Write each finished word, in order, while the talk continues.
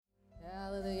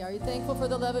Are you thankful for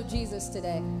the love of Jesus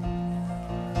today?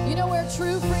 You know where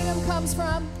true freedom comes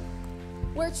from?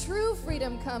 Where true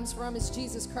freedom comes from is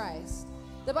Jesus Christ.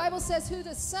 The Bible says, who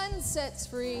the Son sets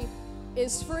free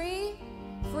is free,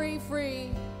 free, free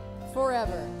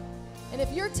forever. And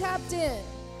if you're tapped in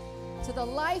to the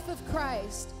life of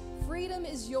Christ, freedom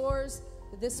is yours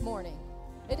this morning.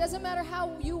 It doesn't matter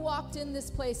how you walked in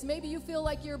this place. Maybe you feel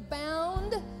like you're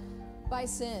bound by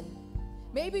sin.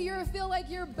 Maybe you feel like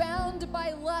you're bound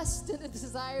by lust and the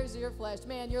desires of your flesh.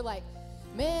 Man, you're like,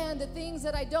 man, the things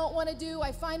that I don't want to do,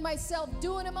 I find myself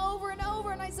doing them over and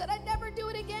over. And I said, I'd never do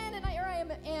it again. And here I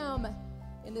am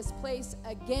in this place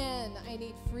again. I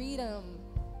need freedom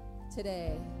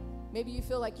today. Maybe you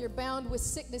feel like you're bound with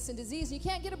sickness and disease. You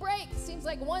can't get a break. It seems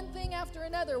like one thing after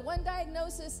another, one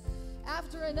diagnosis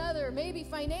after another. Maybe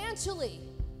financially.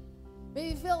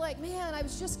 Maybe you feel like, man, I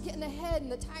was just getting ahead and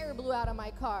the tire blew out of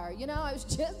my car. You know, I was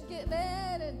just getting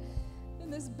ahead and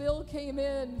this bill came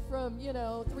in from,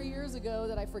 3 years ago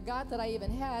that I forgot that I even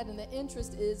had, and the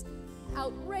interest is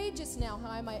outrageous now.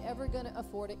 How am I ever going to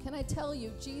afford it? Can I tell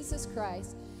you, Jesus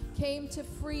Christ came to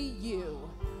free you,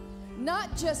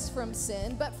 not just from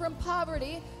sin, but from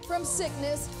poverty, from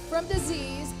sickness, from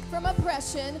disease, from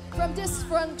oppression, from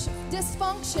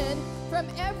dysfunction, from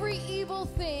every evil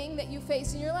thing that you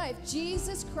face in your life.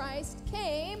 Jesus Christ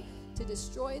came to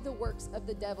destroy the works of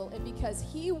the devil, and because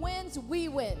he wins, we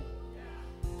win.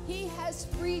 He has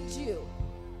freed you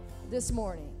this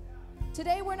morning.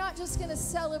 Today, we're not just going to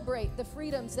celebrate the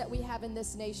freedoms that we have in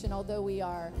this nation, although we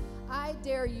are. I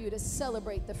dare you to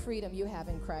celebrate the freedom you have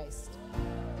in Christ.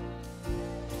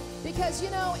 Because,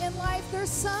 in life, there's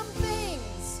some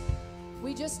things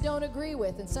we just don't agree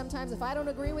with. And sometimes if I don't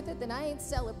agree with it, then I ain't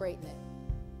celebrating it.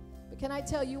 But can I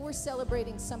tell you, we're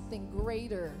celebrating something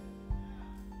greater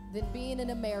than being an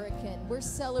American. We're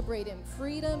celebrating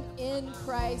freedom in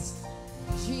Christ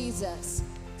Jesus.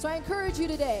 So I encourage you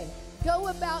today, go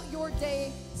about your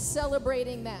day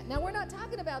celebrating that. Now, we're not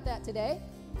talking about that today,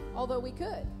 although we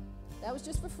could. That was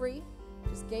just for free.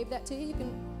 Just gave that to you. You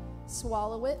can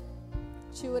swallow it,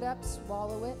 chew it up,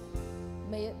 swallow it.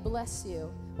 May it bless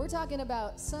you. We're talking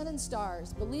about sun and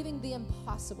stars, believing the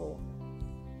impossible.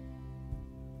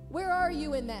 Where are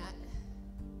you in that?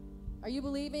 Are you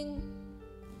believing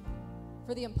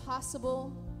for the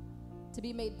impossible to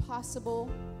be made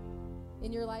possible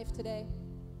in your life today?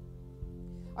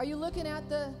 Are you looking at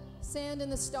the sand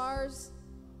and the stars?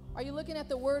 Are you looking at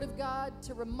the Word of God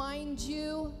to remind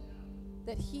you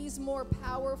that He's more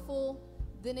powerful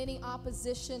than any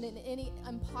opposition and any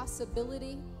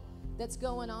impossibility that's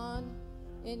going on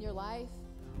in your life?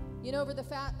 Over the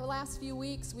last few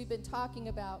weeks, we've been talking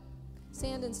about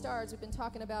sand and stars. We've been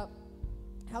talking about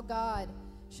how God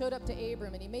showed up to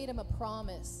Abram and He made him a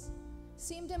promise.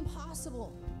 Seemed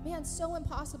impossible. Man, so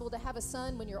impossible to have a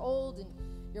son when you're old and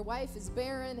your wife is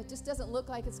barren. It just doesn't look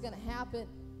like it's going to happen.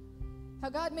 How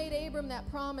God made Abram that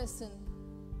promise, and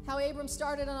how Abram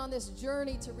started on this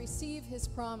journey to receive his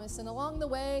promise. And along the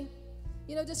way,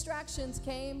 distractions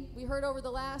came. We heard over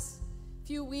the last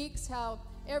few weeks how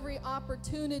every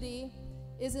opportunity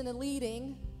isn't a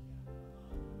leading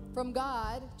from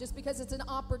God. Just because it's an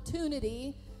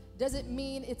opportunity doesn't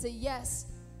mean it's a yes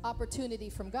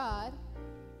opportunity from God.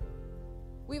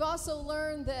 We've also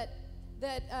learned that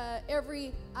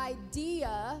every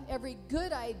idea, every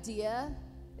good idea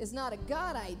is not a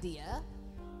God idea.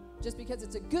 Just because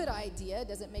it's a good idea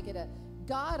doesn't make it a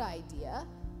God idea.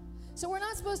 So we're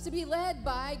not supposed to be led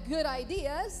by good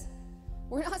ideas.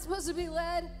 We're not supposed to be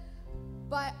led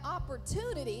by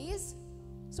opportunities.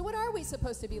 So what are we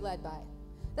supposed to be led by?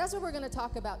 That's what we're going to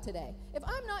talk about today. If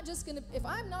I'm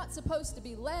not supposed to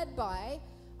be led by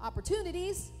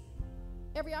opportunities,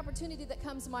 every opportunity that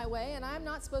comes my way, and I'm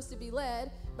not supposed to be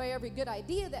led by every good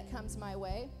idea that comes my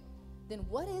way, then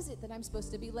what is it that I'm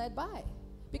supposed to be led by?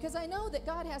 Because I know that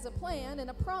God has a plan and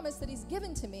a promise that He's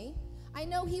given to me. I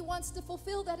know He wants to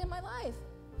fulfill that in my life.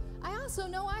 I also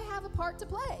know I have a part to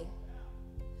play.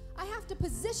 I have to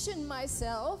position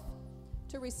myself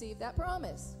to receive that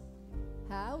promise.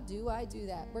 How do I do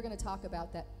that? We're going to talk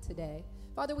about that today.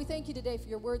 Father, we thank You today for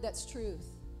Your word that's truth.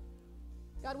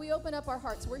 God, we open up our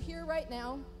hearts. We're here right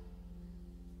now.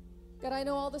 God, I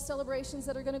know all the celebrations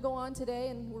that are going to go on today,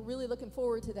 and we're really looking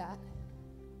forward to that.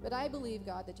 But I believe,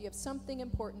 God, that You have something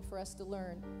important for us to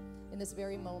learn in this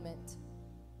very moment.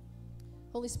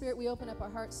 Holy Spirit, we open up our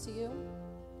hearts to You.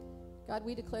 God,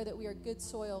 we declare that we are good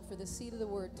soil for the seed of the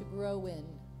word to grow in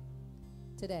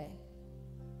today.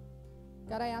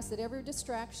 God, I ask that every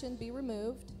distraction be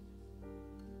removed.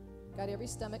 God, every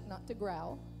stomach not to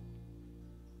growl,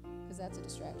 because that's a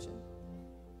distraction.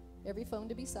 Every phone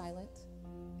to be silent.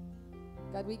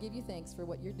 God, we give you thanks for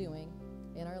what you're doing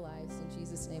in our lives. In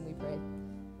Jesus' name we pray.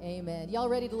 Amen. Y'all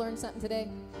ready to learn something today?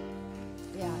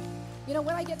 Yeah. You know,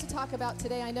 what I get to talk about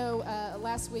today, I know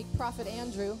last week, Prophet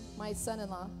Andrew, my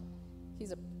son-in-law,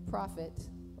 he's a prophet,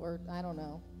 or I don't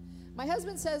know. My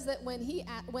husband says that when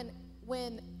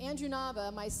Andrew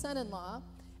Nava, my son-in-law,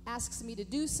 asks me to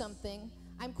do something,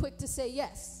 I'm quick to say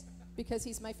yes, because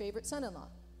he's my favorite son-in-law.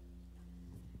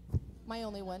 My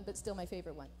only one, but still my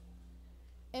favorite one.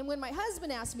 And when my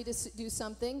husband asks me to do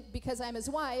something, because I'm his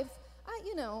wife, I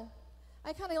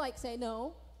kind of like say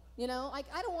no. Like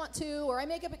I don't want to, or I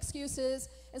make up excuses.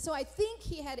 And so I think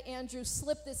he had Andrew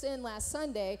slip this in last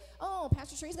Sunday. Oh,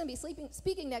 Pastor Cherie's going to be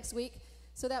speaking next week.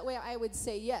 So that way I would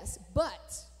say yes.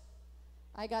 But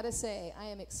I got to say, I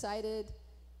am excited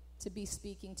to be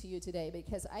speaking to you today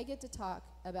because I get to talk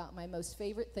about my most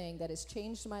favorite thing that has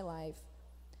changed my life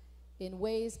in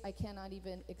ways I cannot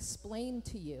even explain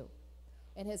to you,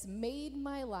 and has made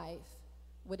my life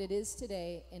what it is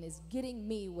today and is getting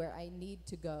me where I need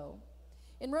to go.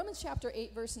 In Romans chapter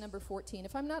 8, verse number 14,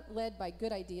 if I'm not led by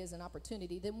good ideas and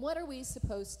opportunity, then what are we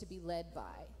supposed to be led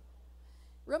by?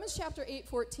 Romans chapter 8,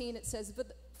 14, it says,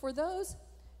 for those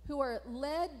who are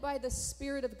led by the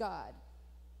Spirit of God,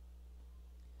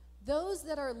 those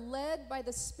that are led by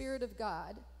the Spirit of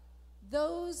God,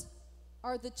 those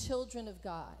are the children of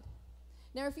God.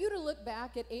 Now, if you were to look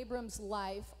back at Abram's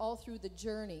life all through the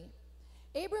journey,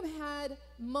 Abram had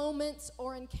moments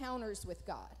or encounters with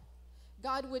God.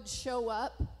 God would show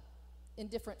up in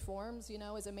different forms,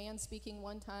 as a man speaking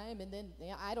one time, and then,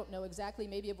 I don't know exactly,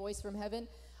 maybe a voice from heaven.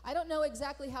 I don't know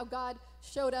exactly how God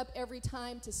showed up every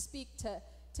time to speak to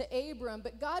Abram,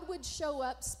 but God would show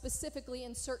up specifically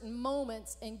in certain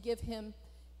moments and give him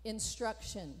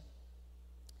instruction.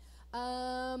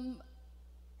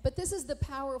 But this is the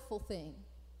powerful thing.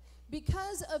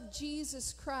 Because of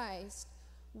Jesus Christ,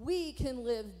 we can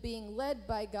live being led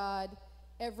by God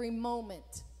every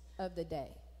moment of the day.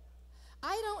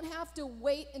 I don't have to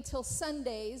wait until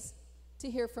Sundays to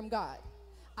hear from God.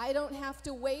 I don't have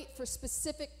to wait for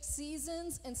specific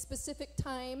seasons and specific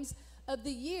times of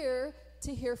the year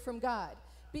to hear from God.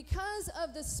 Because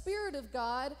of the Spirit of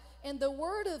God and the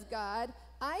Word of God,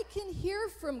 I can hear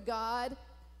from God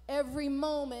every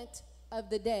moment of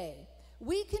the day.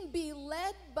 We can be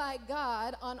led by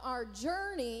God on our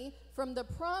journey from the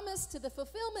promise to the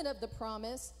fulfillment of the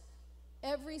promise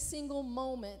every single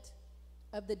moment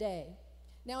of the day.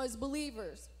 Now, as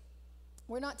believers,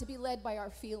 we're not to be led by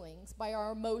our feelings, by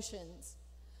our emotions,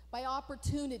 by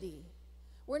opportunity.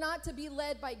 We're not to be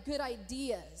led by good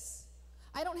ideas.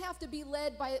 I don't have to be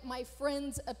led by my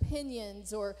friends'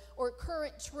 opinions or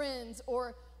current trends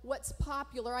or what's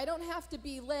popular. I don't have to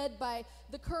be led by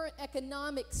the current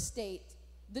economic state,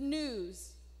 the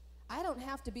news. I don't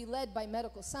have to be led by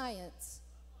medical science.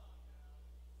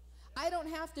 I don't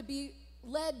have to be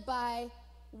led by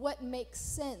what makes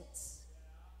sense.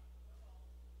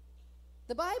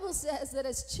 The Bible says that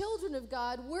as children of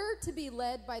God, we're to be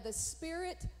led by the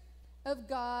Spirit of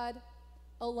God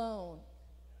alone.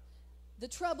 The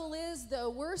trouble is, though,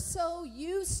 we're so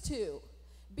used to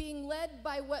being led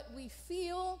by what we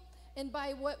feel and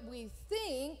by what we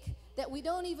think that we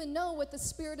don't even know what the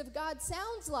Spirit of God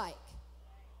sounds like.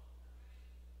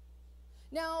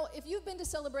 Now, if you've been to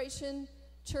Celebration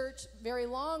Church very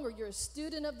long, or you're a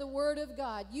student of the Word of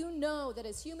God, you know that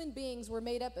as human beings, we're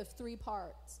made up of three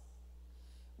parts.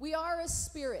 We are a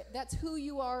spirit. That's who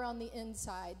you are on the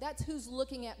inside. That's who's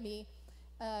looking at me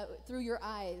through your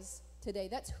eyes today.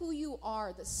 That's who you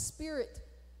are, the spirit.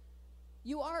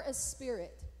 You are a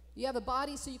spirit. You have a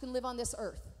body so you can live on this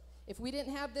earth. If we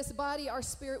didn't have this body, our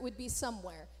spirit would be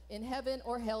somewhere in heaven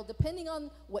or hell, depending on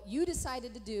what you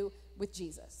decided to do with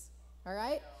Jesus. All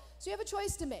right? So you have a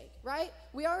choice to make, right?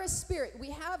 We are a spirit. We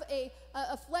have a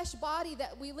flesh body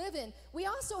that we live in. We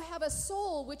also have a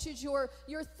soul, which is your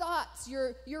thoughts,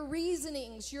 your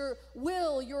reasonings, your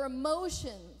will, your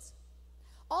emotions.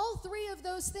 All three of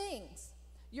those things,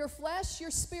 your flesh,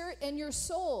 your spirit, and your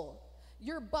soul,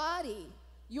 your body,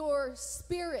 your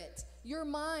spirit, your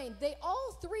mind, they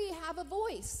all three have a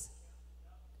voice.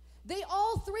 They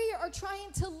all three are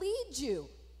trying to lead you.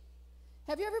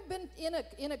 Have you ever been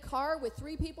in a car with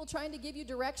three people trying to give you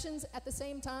directions at the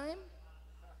same time?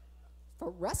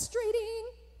 Frustrating,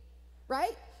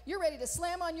 right? You're ready to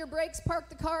slam on your brakes, park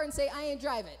the car, and say, I ain't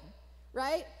driving,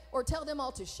 right? Or tell them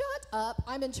all to shut up,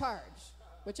 I'm in charge.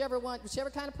 Whichever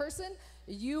kind of person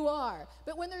you are.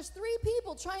 But when there's three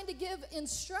people trying to give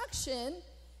instruction,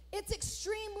 it's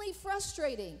extremely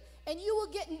frustrating. And you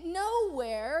will get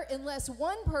nowhere unless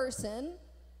one person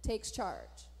takes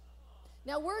charge.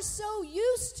 Now, we're so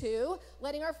used to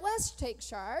letting our flesh take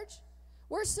charge.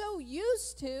 We're so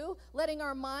used to letting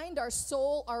our mind, our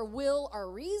soul, our will,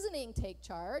 our reasoning take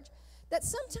charge that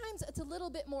sometimes it's a little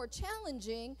bit more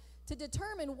challenging to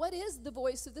determine what is the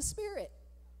voice of the Spirit.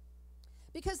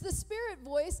 Because the Spirit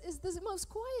voice is the most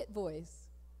quiet voice.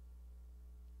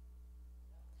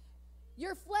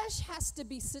 Your flesh has to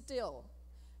be still.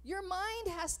 Your mind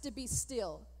has to be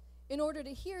still in order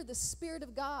to hear the Spirit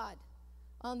of God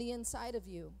on the inside of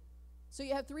you. So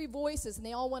you have three voices, and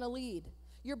they all want to lead.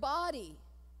 Your body,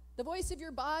 the voice of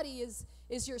your body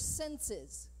is your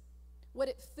senses, what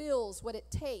it feels, what it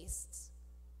tastes,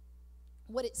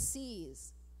 what it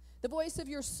sees. The voice of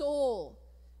your soul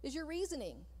is your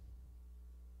reasoning.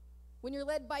 When you're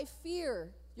led by fear,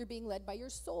 you're being led by your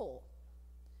soul.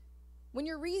 When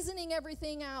you're reasoning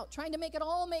everything out, trying to make it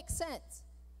all make sense,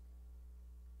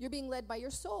 you're being led by your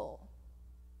soul.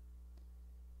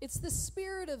 It's the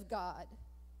Spirit of God.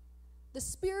 The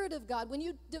Spirit of God. When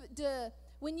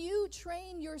you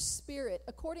train your spirit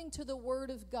according to the Word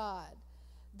of God,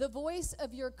 the voice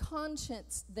of your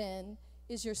conscience then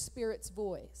is your spirit's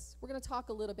voice. We're going to talk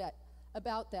a little bit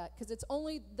about that because it's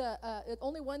only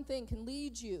one thing can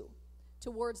lead you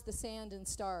towards the sand and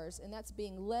stars, and that's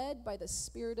being led by the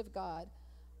Spirit of God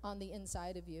on the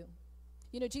inside of you.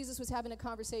 You know, Jesus was having a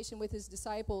conversation with his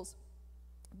disciples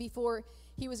before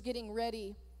he was getting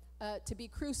ready to be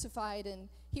crucified, and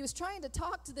he was trying to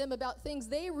talk to them about things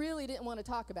they really didn't want to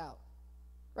talk about,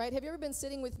 right? Have you ever been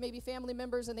sitting with maybe family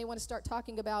members and they want to start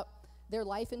talking about their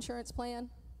life insurance plan?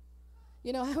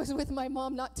 You know, I was with my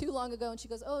mom not too long ago, and she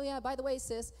goes, oh, yeah, by the way,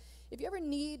 sis, if you ever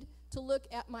need to look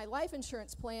at my life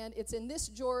insurance plan, it's in this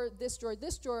drawer, this drawer,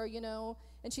 this drawer, you know,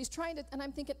 and she's trying to, and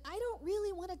I'm thinking, I don't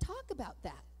really want to talk about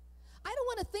that. I don't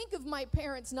want to think of my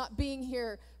parents not being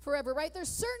here forever, right? There's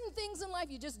certain things in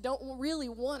life you just don't really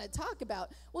want to talk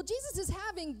about. Well, Jesus is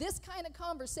having this kind of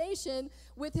conversation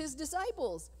with his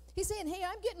disciples. He's saying, hey,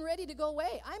 I'm getting ready to go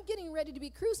away. I'm getting ready to be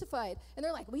crucified. And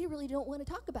they're like, we really don't want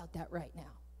to talk about that right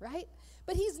now, right?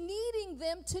 But he's needing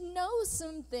them to know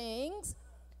some things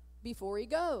before he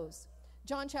goes.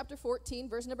 John chapter 14,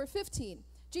 verse number 15.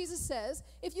 Jesus says,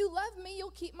 if you love me,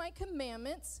 you'll keep my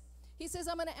commandments. He says,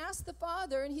 I'm going to ask the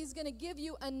Father, and he's going to give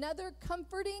you another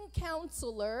comforting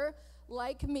counselor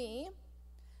like me,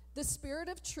 the Spirit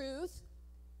of truth,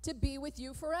 to be with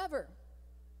you forever.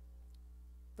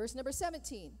 Verse number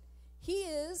 17. He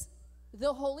is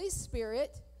the Holy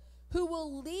Spirit who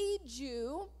will lead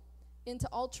you into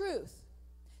all truth.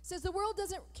 It says the world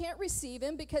can't receive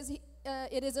him because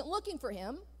it isn't looking for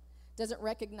him, doesn't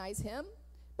recognize him,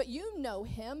 but you know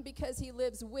him because he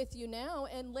lives with you now,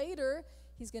 and later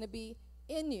he's going to be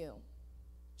in you.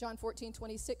 John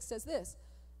 14:26 says this,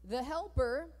 the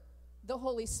Helper, the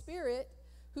Holy Spirit,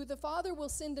 who the Father will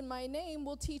send in my name,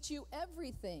 will teach you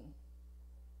everything.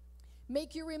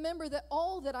 Make you remember that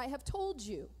all that I have told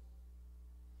you.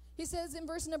 He says in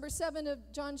verse number 7 of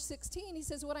John 16, he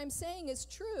says, what I'm saying is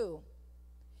true.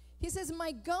 He says,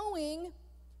 my going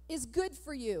is good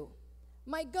for you.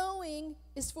 My going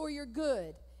is for your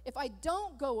good. If I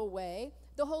don't go away,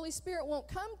 the Holy Spirit won't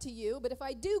come to you, but if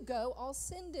I do go, I'll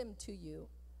send him to you.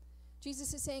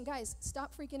 Jesus is saying, guys,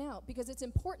 stop freaking out because it's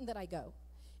important that I go.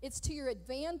 It's to your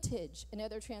advantage,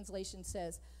 another translation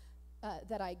says,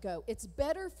 that I go. It's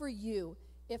better for you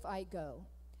if I go.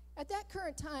 At that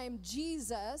current time,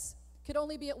 Jesus could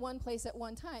only be at one place at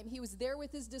one time. He was there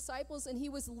with his disciples, and he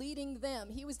was leading them.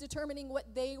 He was determining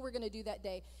what they were going to do that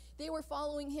day. They were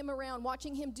following him around,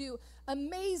 watching him do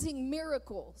amazing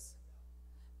miracles.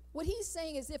 What he's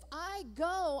saying is, if I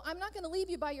go, I'm not going to leave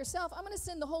you by yourself. I'm going to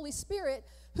send the Holy Spirit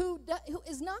who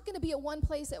is not going to be at one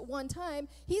place at one time.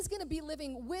 He's going to be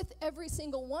living with every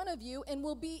single one of you and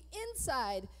will be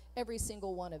inside every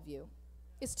single one of you.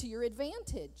 It's to your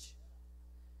advantage.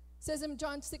 It says in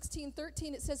John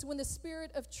 16:13, it says, when the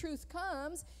Spirit of truth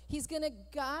comes, he's going to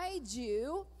guide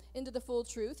you into the full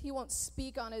truth. He won't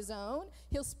speak on his own.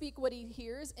 He'll speak what he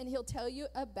hears, and he'll tell you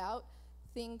about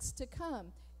things to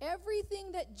come.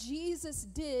 Everything that Jesus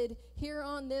did here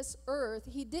on this earth,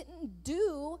 he didn't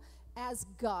do as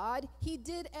God. He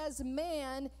did as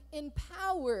man,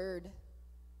 empowered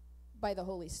by the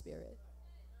Holy Spirit.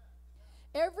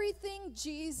 Everything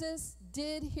Jesus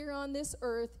did here on this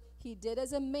earth, he did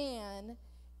as a man,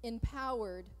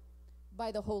 empowered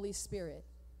by the Holy Spirit.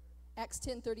 Acts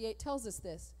 10:38 tells us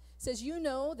this. It says, you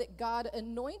know that God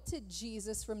anointed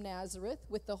Jesus from Nazareth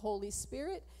with the Holy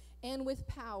Spirit and with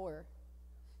power.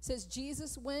 It says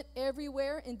Jesus went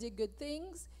everywhere and did good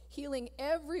things, healing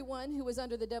everyone who was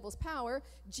under the devil's power.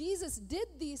 Jesus did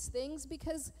these things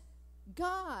because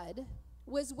God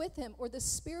was with him, or the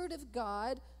Spirit of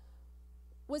God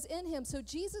was in him. So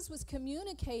Jesus was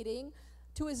communicating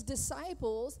to his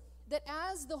disciples that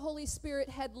as the Holy Spirit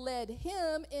had led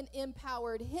him and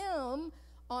empowered him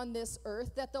on this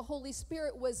earth, that the Holy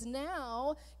Spirit was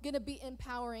now going to be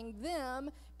empowering them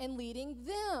and leading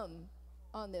them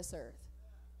on this earth.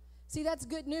 See, that's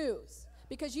good news,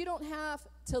 because you don't have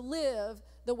to live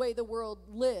the way the world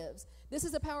lives. This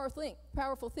is a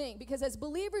powerful thing, because as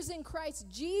believers in Christ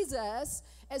Jesus,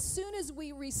 as soon as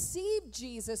we receive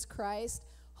Jesus Christ,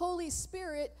 Holy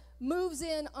Spirit moves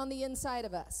in on the inside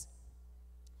of us.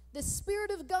 The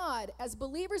Spirit of God, as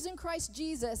believers in Christ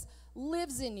Jesus,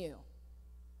 lives in you.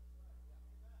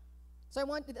 So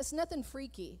it's nothing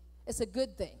freaky. It's a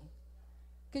good thing,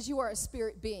 because you are a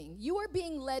spirit being. You are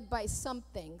being led by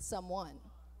something, someone.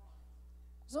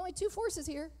 There's only two forces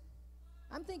here.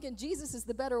 I'm thinking Jesus is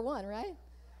the better one, right?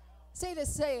 Say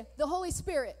this, say, the Holy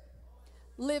Spirit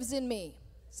lives in me.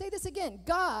 Say this again,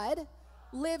 God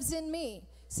lives in me.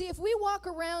 See, if we walk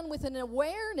around with an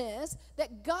awareness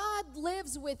that God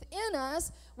lives within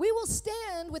us, we will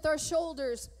stand with our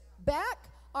shoulders back,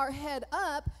 our head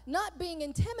up, not being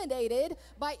intimidated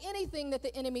by anything that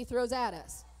the enemy throws at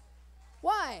us.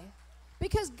 Why?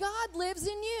 Because God lives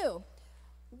in you.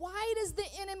 Why does the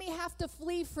enemy have to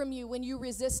flee from you when you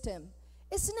resist him?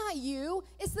 It's not you,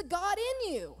 it's the God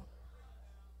in you.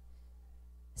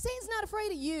 Satan's not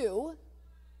afraid of you,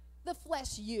 the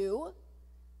flesh you.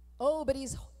 Oh, but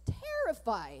he's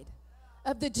terrified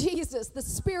of the Jesus, the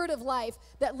Spirit of life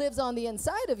that lives on the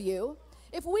inside of you.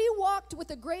 If we walked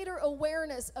with a greater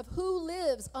awareness of who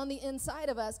lives on the inside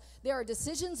of us, there are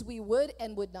decisions we would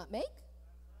and would not make.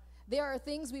 There are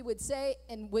things we would say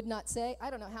and would not say. I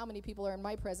don't know how many people are in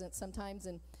my presence sometimes,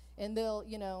 and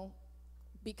they'll,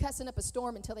 be cussing up a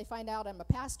storm until they find out I'm a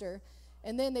pastor,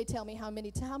 and then they tell me how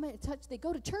many times they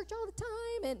go to church all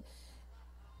the time,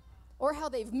 or how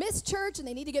they've missed church and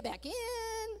they need to get back in,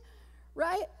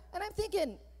 right? And I'm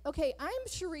thinking, okay, I'm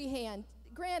Cherie Hand.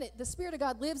 Granted, the Spirit of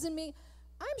God lives in me.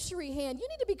 I'm Cherie Hand. You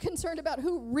need to be concerned about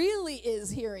who really is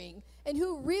hearing and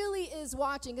who really is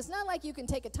watching. It's not like you can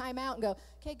take a time out and go,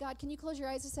 okay, God, can you close your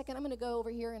eyes a second? I'm going to go over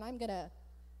here and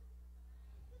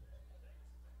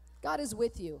God is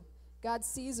with you. God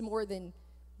sees more than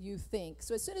you think.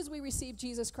 So as soon as we receive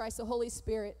Jesus Christ, the Holy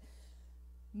Spirit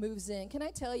moves in. Can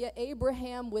I tell you,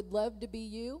 Abraham would love to be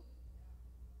you?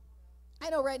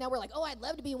 I know right now we're like, oh, I'd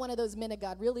love to be one of those men of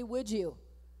God. Really, would you?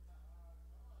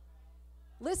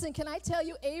 Listen, can I tell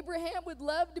you, Abraham would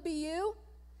love to be you?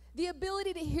 The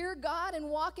ability to hear God and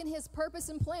walk in his purpose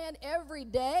and plan every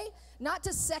day, not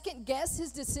to second guess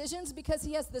his decisions because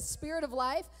he has the Spirit of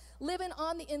life living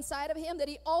on the inside of him, that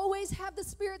he always have the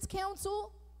Spirit's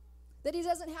counsel, that he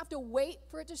doesn't have to wait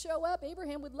for it to show up.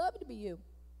 Abraham would love to be you.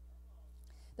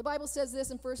 The Bible says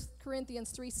this in 1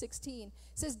 Corinthians 3:16. It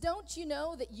says, don't you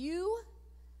know that you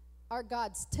are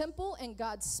God's temple and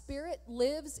God's Spirit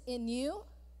lives in you?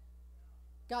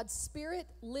 God's Spirit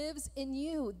lives in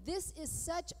you. This is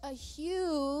such a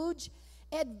huge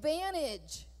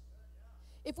advantage.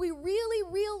 If we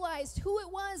really realized who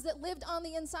it was that lived on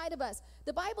the inside of us,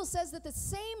 the Bible says that the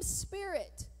same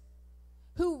Spirit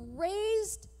who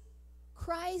raised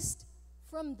Christ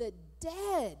from the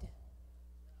dead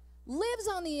lives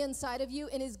on the inside of you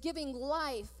and is giving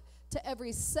life to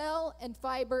every cell and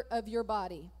fiber of your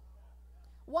body.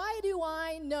 Why do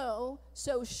I know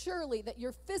so surely that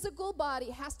your physical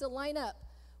body has to line up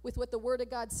with what the Word of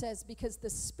God says? Because the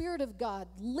Spirit of God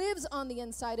lives on the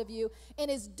inside of you and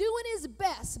is doing his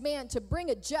best, man, to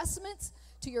bring adjustments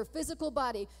to your physical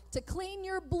body, to clean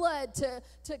your blood, to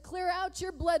clear out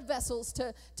your blood vessels,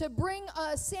 to bring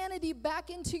sanity back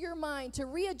into your mind, to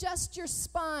readjust your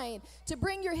spine, to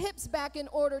bring your hips back in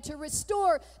order, to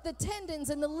restore the tendons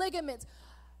and the ligaments.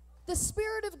 The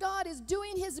Spirit of God is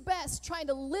doing his best, trying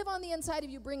to live on the inside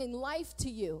of you, bringing life to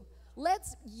you.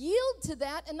 Let's yield to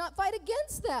that and not fight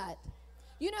against that.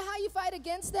 You know how you fight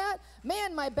against that?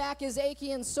 Man, my back is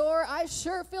achy and sore. I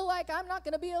sure feel like I'm not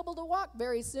going to be able to walk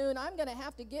very soon. I'm going to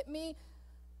have to get me.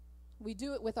 We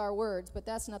do it with our words, but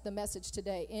that's not the message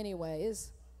today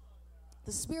anyways.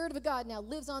 The Spirit of God now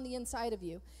lives on the inside of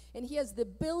you, and he has the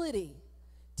ability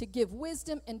to give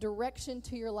wisdom and direction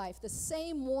to your life. The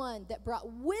same one that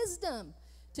brought wisdom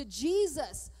to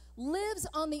Jesus lives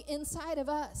on the inside of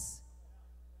us.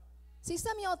 See,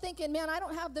 some of y'all thinking, man, I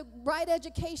don't have the right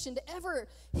education to ever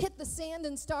hit the sand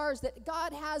and stars that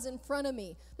God has in front of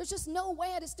me. There's just no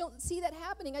way. I just don't see that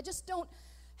happening. I just don't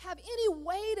have any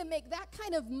way to make that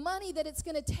kind of money that it's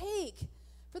going to take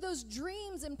for those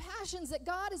dreams and passions that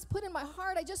God has put in my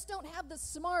heart. I just don't have the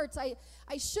smarts. I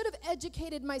should have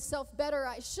educated myself better.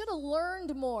 I should have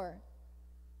learned more.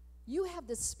 You have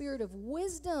the Spirit of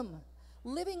wisdom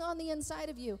living on the inside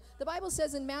of you. The Bible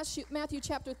says in Matthew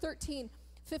chapter 13,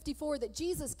 54 that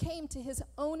Jesus came to his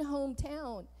own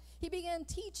hometown. He began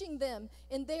teaching them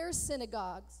in their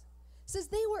synagogues. It says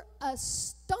they were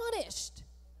astonished.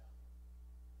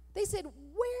 They said,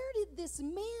 where did this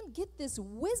man get this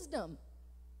wisdom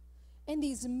and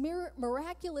these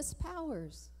miraculous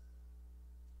powers?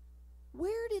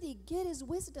 Where did he get his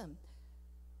wisdom?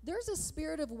 There's a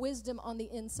spirit of wisdom on the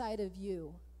inside of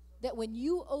you that when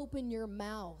you open your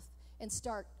mouth and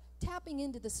start tapping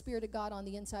into the Spirit of God on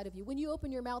the inside of you, when you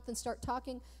open your mouth and start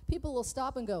talking, people will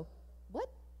stop and go, what?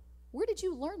 Where did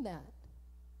you learn that?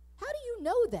 How do you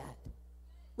know that?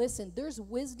 Listen, there's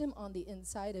wisdom on the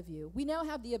inside of you. We now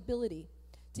have the ability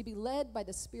to be led by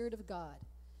the Spirit of God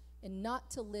and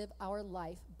not to live our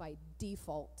life by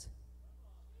default.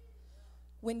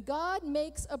 When God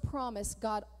makes a promise,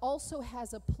 God also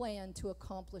has a plan to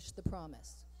accomplish the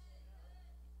promise.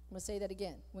 I'm going to say that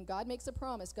again. When God makes a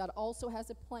promise, God also has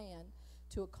a plan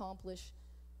to accomplish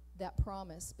that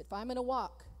promise. But if I'm going to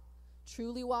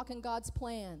truly walk in God's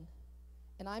plan,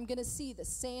 and I'm going to see the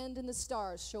sand and the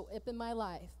stars show up in my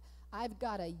life, I've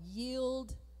got to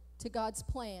yield to God's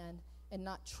plan and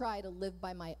not try to live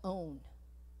by my own.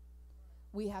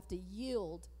 We have to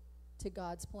yield to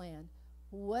God's plan.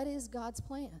 What is God's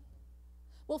plan?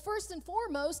 Well, first and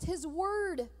foremost, his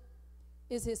word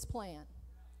is his plan.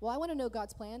 Well, I want to know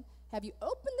God's plan. Have you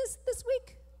opened this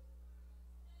week?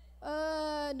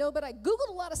 No, but I Googled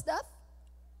a lot of stuff.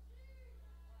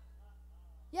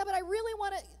 Yeah, but I really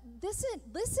want to,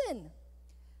 listen.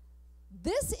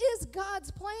 This is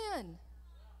God's plan.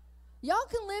 Y'all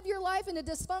can live your life in a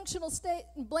dysfunctional state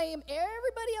and blame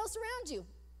everybody else around you.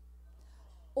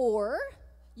 Or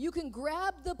you can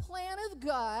grab the plan of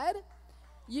God.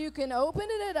 You can open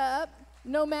it up.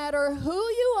 No matter who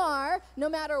you are, no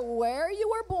matter where you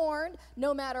were born,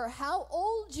 no matter how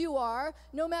old you are,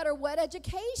 no matter what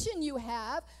education you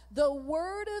have, the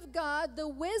Word of God, the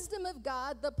wisdom of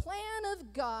God, the plan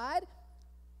of God,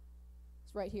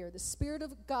 it's right here. The Spirit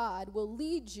of God will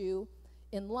lead you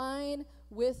in line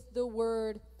with the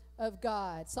Word of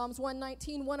God. Psalms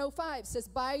 119, 105 says,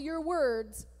 by your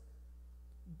words,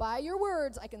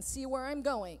 I can see where I'm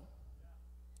going.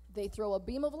 They throw a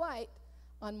beam of light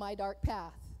on my dark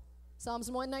path.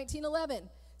 Psalms 119:11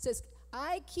 says,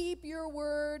 I keep your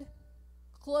word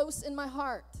close in my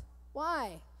heart.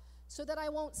 Why? So that I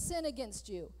won't sin against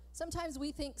you. Sometimes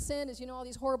we think sin is, all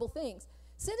these horrible things.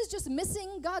 Sin is just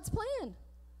missing God's plan,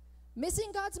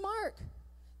 missing God's mark.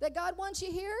 That God wants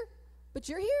you here, but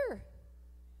you're here.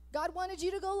 God wanted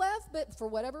you to go left, but for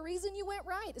whatever reason you went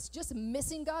right. It's just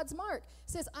missing God's mark. It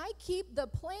says, I keep the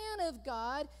plan of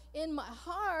God in my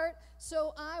heart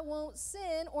so I won't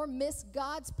sin or miss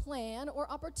God's plan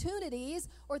or opportunities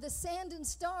or the sand and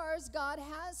stars God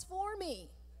has for me.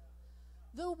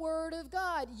 The Word of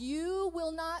God. You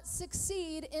will not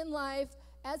succeed in life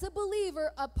as a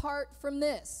believer apart from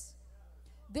this.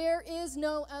 There is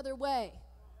no other way.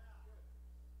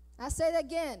 I say that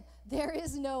again. There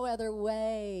is no other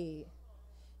way.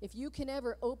 If you can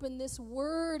ever open this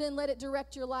word and let it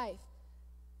direct your life,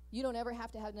 you don't ever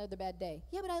have to have another bad day.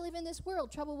 Yeah, but I live in this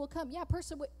world. Trouble will come. Yeah,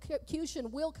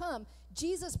 persecution will come.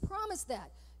 Jesus promised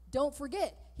that. Don't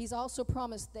forget, he's also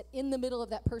promised that in the middle of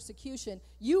that persecution,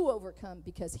 you overcome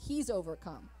because he's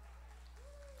overcome.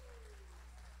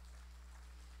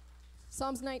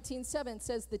 Psalms 19:7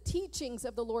 says, the teachings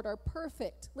of the Lord are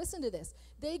perfect. Listen to this.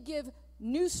 They give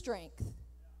new strength.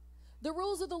 The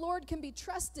rules of the Lord can be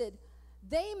trusted.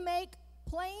 They make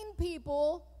plain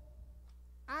people.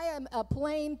 I am a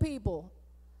plain people.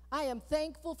 I am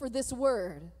thankful for this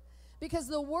word because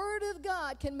the word of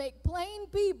God can make plain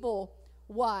people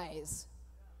wise.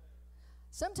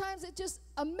 Sometimes it just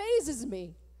amazes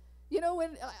me.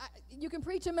 When you can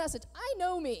preach a message. I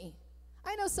know me.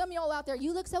 I know some of y'all out there,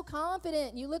 you look so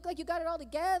confident. You look like you got it all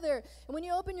together. And when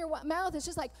you open your mouth, it's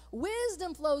just like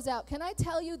wisdom flows out. Can I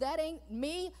tell you that ain't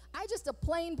me? I just a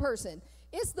plain person.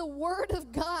 It's the Word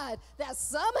of God that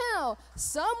somehow,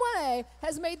 some way,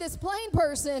 has made this plain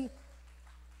person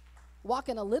walk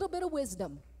in a little bit of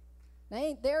wisdom. I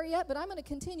ain't there yet, but I'm going to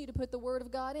continue to put the Word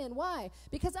of God in. Why?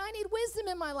 Because I need wisdom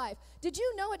in my life. Did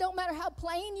you know it don't matter how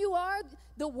plain you are,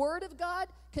 the Word of God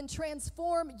can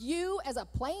transform you as a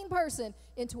plain person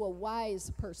into a wise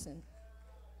person.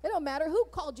 It don't matter who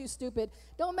called you stupid.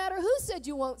 Don't matter who said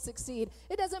you won't succeed.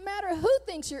 It doesn't matter who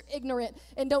thinks you're ignorant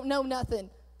and don't know nothing.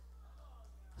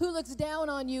 Who looks down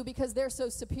on you because they're so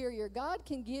superior. God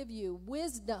can give you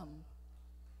wisdom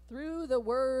through the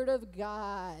Word of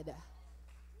God.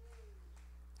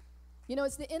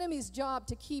 It's the enemy's job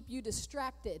to keep you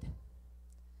distracted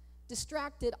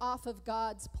off of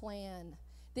God's plan.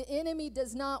 The enemy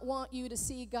does not want you to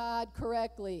see God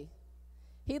correctly.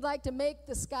 He'd like to make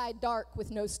the sky dark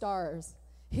with no stars.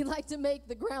 He'd like to make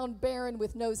the ground barren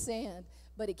with no sand,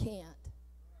 but he can't.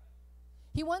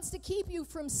 He wants to keep you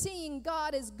from seeing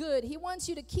God as good. He wants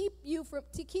you to keep you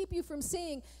from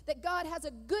seeing that God has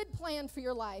a good plan for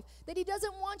your life, that he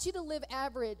doesn't want you to live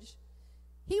average.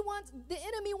 The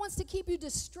enemy wants to keep you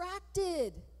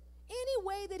distracted any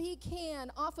way that he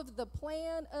can off of the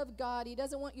plan of God. He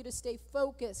doesn't want you to stay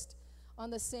focused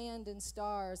on the sand and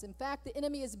stars. In fact, the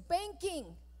enemy is banking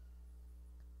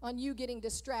on you getting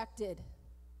distracted,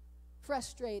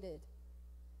 frustrated,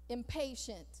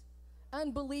 impatient,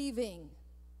 unbelieving.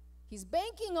 He's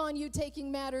banking on you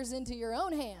taking matters into your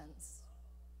own hands.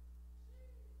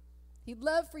 He'd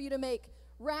love for you to make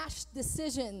rash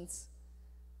decisions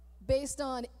based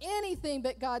on anything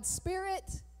but God's Spirit,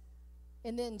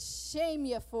 and then shame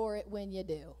you for it when you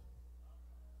do.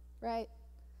 Right?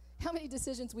 How many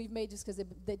decisions we've made just because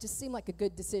they just seem like a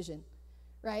good decision,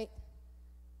 right?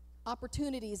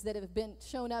 Opportunities that have been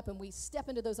shown up, and we step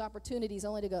into those opportunities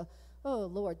only to go, oh,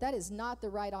 Lord, that is not the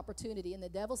right opportunity. And the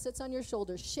devil sits on your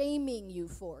shoulder shaming you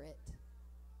for it.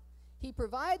 He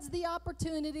provides the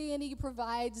opportunity, and he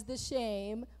provides the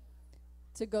shame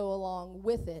to go along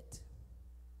with it.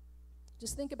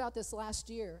 Just think about this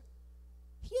last year.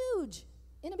 Huge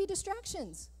enemy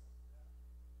distractions.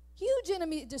 Huge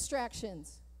enemy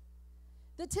distractions.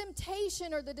 The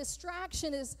temptation or the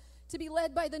distraction is to be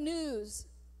led by the news,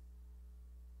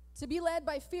 to be led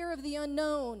by fear of the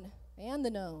unknown and the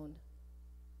known,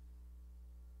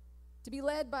 to be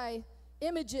led by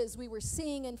images we were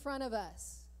seeing in front of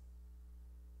us,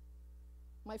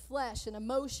 my flesh and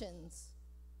emotions.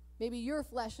 Maybe your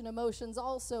flesh and emotions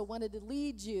also wanted to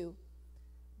lead you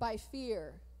by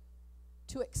fear,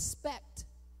 to expect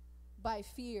by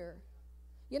fear.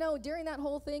 You know, during that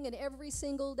whole thing and every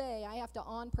single day, I have to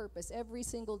on purpose, every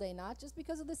single day, not just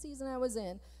because of the season I was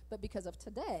in, but because of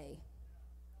today.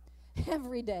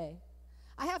 Every day.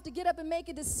 I have to get up and make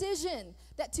a decision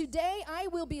that today I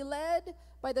will be led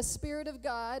by the Spirit of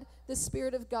God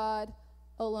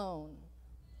alone.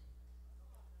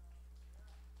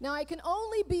 Now, I can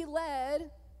only be led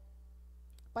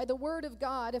by the Word of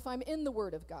God if I'm in the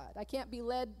Word of God. I can't be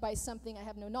led by something I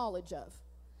have no knowledge of.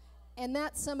 And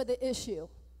that's some of the issue.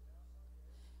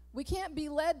 We can't be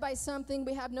led by something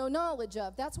we have no knowledge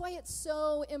of. That's why it's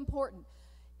so important.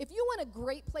 If you want a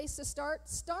great place to start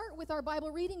with our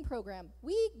Bible reading program.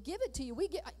 We give it to you.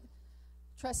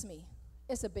 Trust me,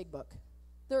 it's a big book.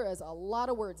 There is a lot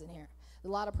of words in here, a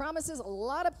lot of promises, a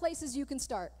lot of places you can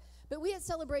start. But we at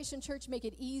Celebration Church make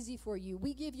it easy for you.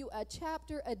 We give you a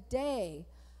chapter a day,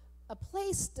 a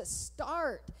place to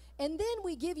start. And then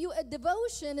we give you a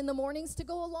devotion in the mornings to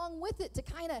go along with it, to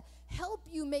kind of help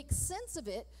you make sense of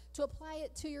it, to apply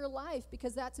it to your life,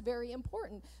 because that's very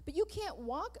important. But you can't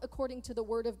walk according to the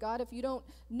Word of God if you don't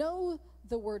know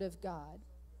the Word of God.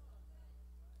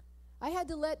 I had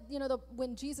to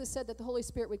when Jesus said that the Holy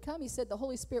Spirit would come, he said the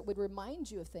Holy Spirit would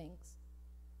remind you of things.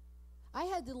 I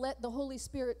had to let the Holy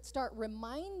Spirit start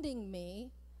reminding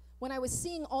me when I was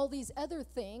seeing all these other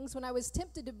things, when I was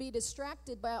tempted to be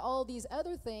distracted by all these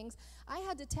other things. I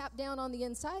had to tap down on the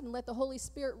inside and let the Holy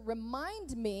Spirit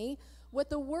remind me what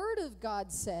the Word of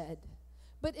God said.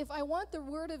 But if I want the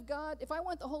Word of God, if I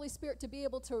want the Holy Spirit to be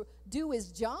able to do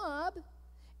his job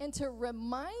and to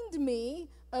remind me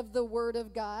of the Word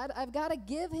of God, I've got to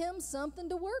give him something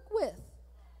to work with.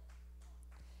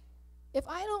 If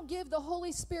I don't give the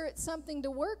Holy Spirit something to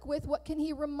work with, what can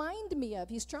he remind me of?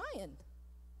 He's trying.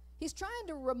 He's trying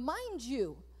to remind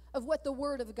you of what the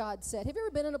Word of God said. Have you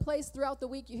ever been in a place throughout the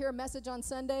week, you hear a message on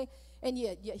Sunday, and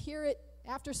you hear it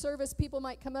after service, people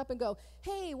might come up and go,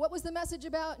 hey, what was the message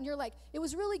about? And you're like, it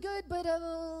was really good, but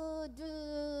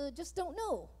just don't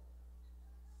know.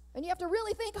 And you have to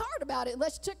really think hard about it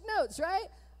unless you took notes, right?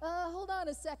 Hold on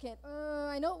a second.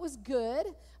 I know it was good.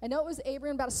 I know it was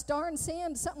Abraham, about a star and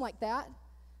sand, something like that.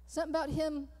 Something about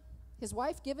him, his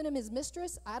wife giving him his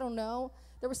mistress. I don't know.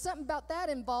 There was something about that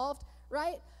involved,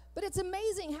 right? But it's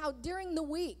amazing how during the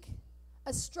week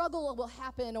a struggle will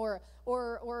happen, or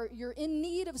you're in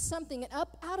need of something, and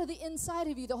up out of the inside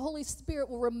of you, the Holy Spirit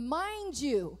will remind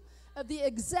you of the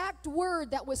exact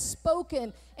word that was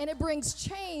spoken, and it brings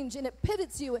change, and it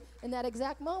pivots you in that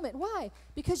exact moment. Why?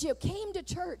 Because you came to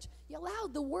church. You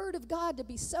allowed the Word of God to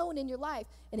be sown in your life,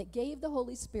 and it gave the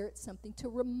Holy Spirit something to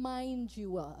remind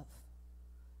you of.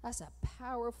 That's a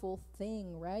powerful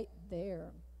thing right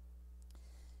there.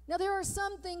 Now, there are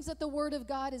some things that the Word of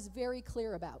God is very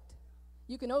clear about.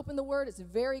 You can open the Word, it's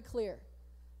very clear.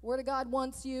 The Word of God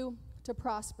wants you to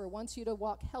prosper, wants you to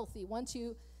walk healthy, wants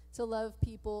you to love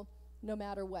people no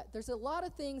matter what. There's a lot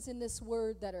of things in this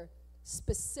Word that are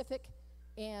specific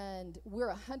and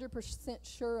we're 100%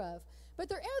 sure of. But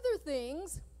there are other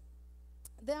things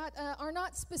that are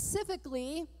not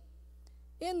specifically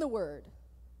in the Word.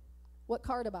 What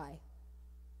car to buy?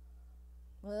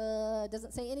 It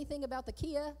doesn't say anything about the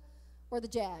Kia or the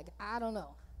Jag. I don't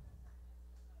know.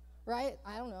 Right?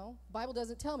 I don't know. Bible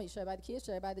doesn't tell me. Should I buy the Kia?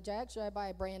 Should I buy the Jag? Should I buy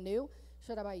a brand new?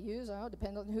 Should I buy used? I don't know.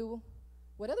 Depends on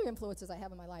what other influences I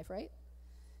have in my life, right?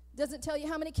 Doesn't tell you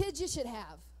how many kids you should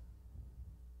have.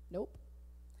 Nope.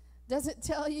 Doesn't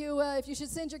tell you if you should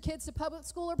send your kids to public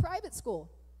school or private school.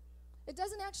 It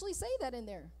doesn't actually say that in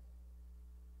there.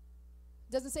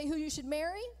 Doesn't say who you should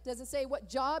marry. Doesn't say what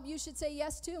job you should say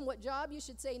yes to and what job you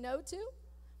should say no to.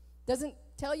 Doesn't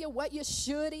tell you what you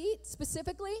should eat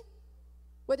specifically.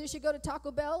 Whether you should go to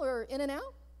Taco Bell or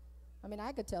In-N-Out. I mean,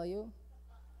 I could tell you.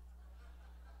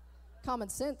 Common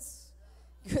sense,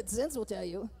 good sense will tell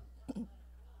you.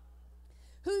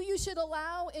 Who you should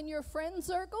allow in your friend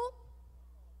circle.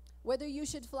 Whether you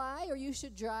should fly or you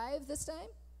should drive this time.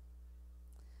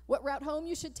 What route home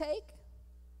you should take.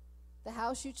 The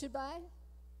house you should buy.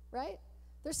 Right?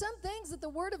 There's some things that the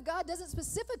Word of God doesn't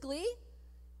specifically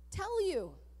tell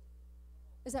you.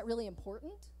 Is that really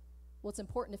important? Well, it's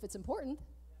important if it's important.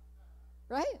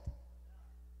 Right?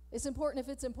 It's important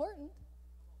if it's important.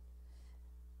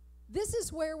 This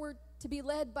is where we're to be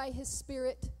led by His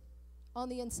Spirit on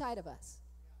the inside of us.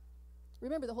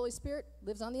 Remember, the Holy Spirit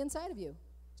lives on the inside of you.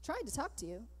 He's trying to talk to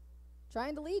you,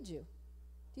 trying to lead you.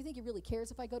 Do you think He really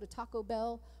cares if I go to Taco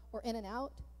Bell or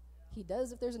In-N-Out? He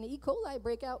does if there's an E. coli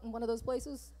breakout in one of those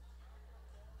places.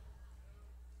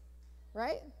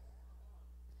 Right?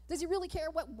 Does He really care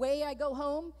what way I go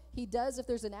home? He does if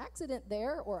there's an accident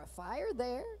there or a fire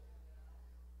there.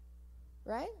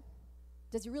 Right?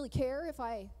 Does He really care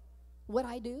what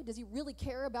I do? Does He really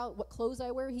care about what clothes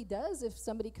I wear? He does if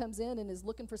somebody comes in and is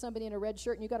looking for somebody in a red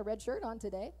shirt and you got a red shirt on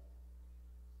today.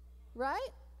 Right?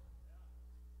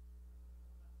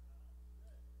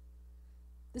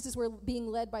 This is where being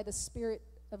led by the Spirit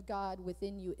of God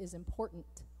within you is important.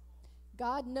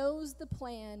 God knows the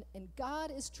plan, and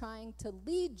God is trying to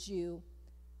lead you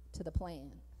to the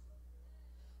plan.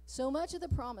 So many of the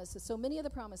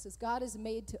promises God has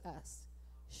made to us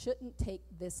shouldn't take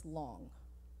this long.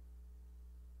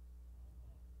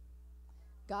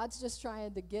 God's just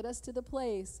trying to get us to the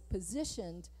place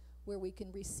positioned where we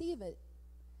can receive it,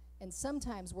 and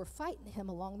sometimes we're fighting Him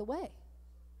along the way.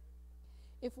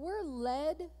 If we're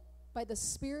led by the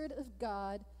Spirit of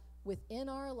God within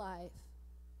our life,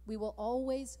 we will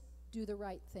always do the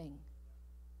right thing.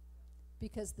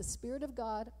 Because the Spirit of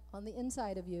God on the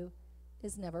inside of you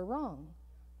is never wrong.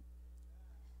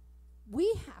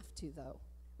 We have to, though.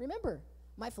 Remember,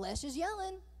 my flesh is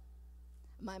yelling.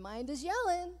 My mind is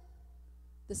yelling.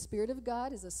 The Spirit of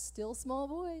God is a still small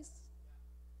voice.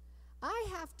 I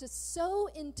have to so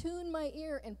in tune my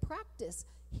ear and practice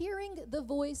hearing the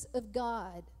voice of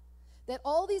God that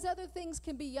all these other things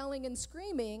can be yelling and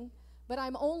screaming, but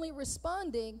I'm only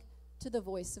responding to the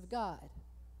voice of God.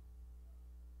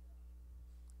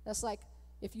 That's like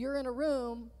if you're in a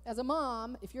room, as a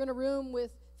mom, if you're in a room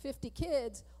with 50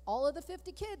 kids, all of the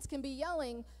 50 kids can be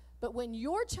yelling, but when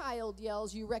your child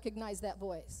yells, you recognize that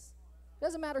voice.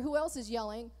 Doesn't matter who else is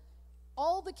yelling.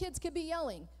 All the kids could be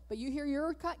yelling, but you hear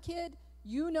your kid,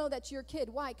 you know that's your kid.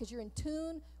 Why? Because you're in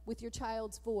tune with your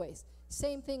child's voice.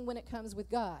 Same thing when it comes with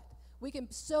God. We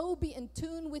can so be in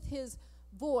tune with His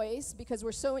voice because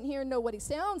we're so in here and know what He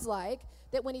sounds like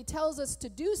that when He tells us to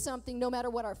do something, no matter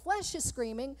what our flesh is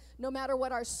screaming, no matter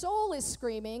what our soul is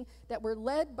screaming, that we're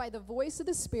led by the voice of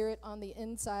the Spirit on the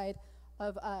inside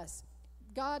of us.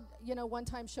 God, one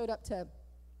time showed up to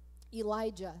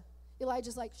Elijah.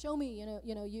 Elijah's like, show me,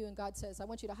 you. And God says, I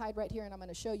want you to hide right here, and I'm going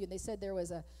to show you. And they said there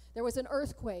was an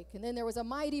earthquake, and then there was a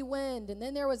mighty wind, and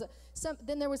then there was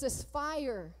this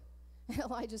fire. And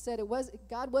Elijah said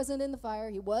God wasn't in the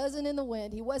fire. He wasn't in the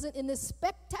wind. He wasn't in this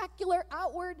spectacular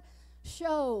outward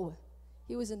show.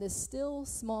 He was in this still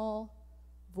small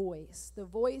voice, the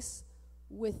voice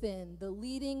within, the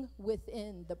leading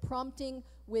within, the prompting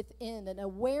within, an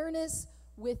awareness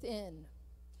within.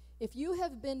 If you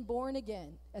have been born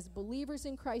again as believers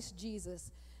in Christ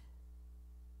Jesus,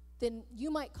 then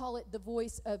you might call it the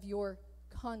voice of your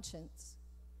conscience.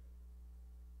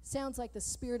 Sounds like the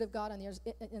Spirit of God on the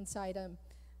inside.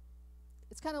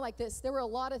 It's kind of like this. There were a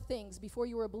lot of things before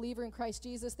you were a believer in Christ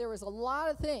Jesus. There was a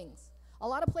lot of things, a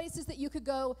lot of places that you could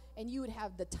go and you would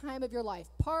have the time of your life.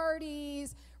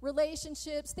 Parties,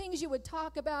 relationships, things you would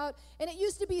talk about. And it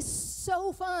used to be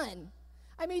so fun.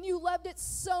 I mean, you loved it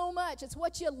so much. It's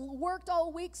what you worked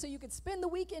all week so you could spend the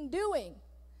weekend doing.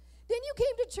 Then you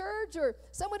came to church or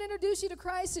someone introduced you to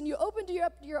Christ and you opened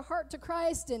up your heart to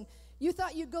Christ and You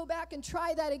thought you'd go back and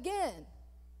try that again.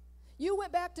 You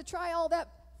went back to try all that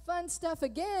fun stuff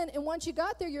again, and once you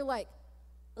got there, you're like,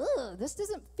 ugh, this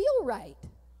doesn't feel right.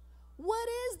 What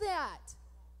is that?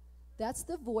 That's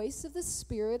the voice of the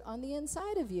Spirit on the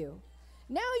inside of you.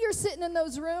 Now you're sitting in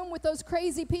those rooms with those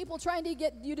crazy people trying to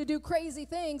get you to do crazy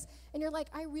things, and you're like,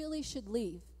 I really should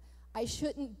leave. I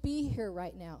shouldn't be here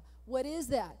right now. What is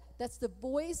that? That's the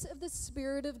voice of the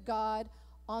Spirit of God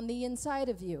on the inside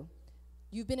of you.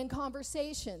 You've been in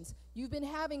conversations. You've been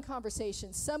having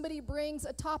conversations. Somebody brings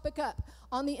a topic up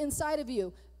on the inside of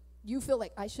you. You feel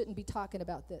like, I shouldn't be talking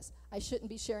about this. I shouldn't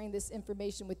be sharing this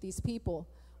information with these people.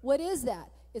 What is that?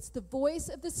 It's the voice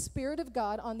of the Spirit of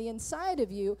God on the inside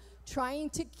of you trying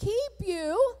to keep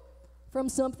you from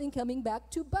something coming back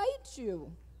to bite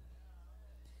you.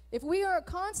 If we are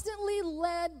constantly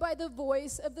led by the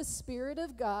voice of the Spirit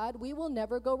of God, we will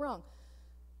never go wrong.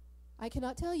 I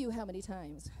cannot tell you how many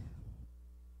times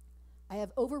I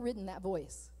have overridden that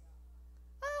voice.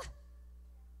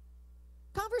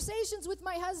 Conversations with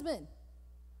my husband.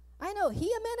 I know he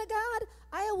a man of God,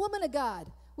 I a woman of God.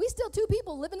 We still two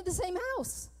people living in the same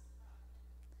house.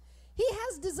 He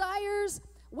has desires,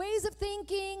 ways of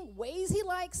thinking, ways he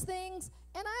likes things,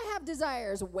 and I have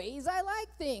desires, ways I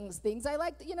like things I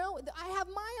like, I have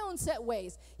my own set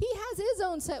ways. He has his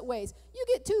own set ways. You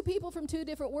get two people from two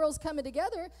different worlds coming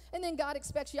together, and then God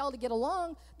expects y'all to get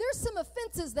along. There's some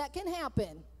offenses that can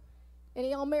happen. And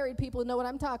y'all married people know what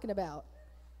I'm talking about.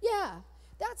 Yeah,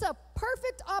 that's a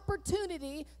perfect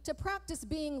opportunity to practice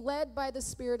being led by the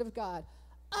Spirit of God.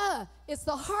 It's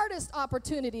the hardest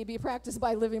opportunity to be practiced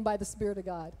by living by the Spirit of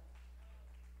God.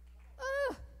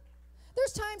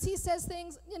 There's times he says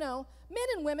things, men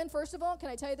and women, first of all, can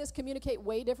I tell you this, communicate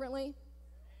way differently.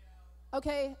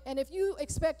 Okay, and if you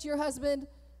expect your husband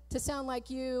to sound like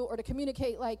you or to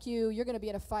communicate like you're going to be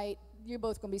in a fight. You're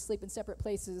both going to be sleeping separate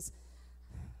places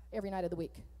every night of the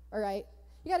week, all right?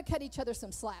 You got to cut each other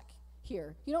some slack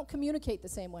here. You don't communicate the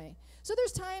same way. So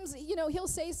there's times, he'll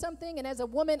say something, and as a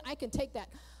woman, I can take that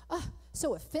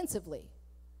so offensively.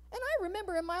 And I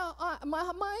remember in my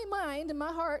mind and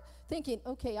my heart thinking,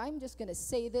 okay, I'm just going to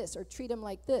say this or treat him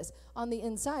like this. On the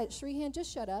inside, Cherie,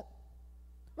 just shut up.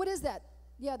 What is that?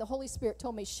 Yeah, the Holy Spirit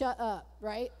told me, shut up,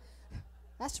 right?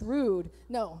 That's rude.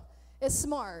 No, it's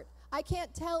smart. I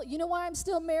can't tell. You know why I'm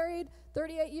still married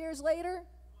 38 years later?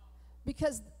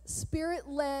 Because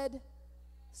Spirit-led.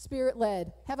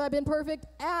 Have I been perfect?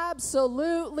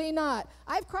 Absolutely not.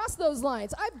 I've crossed those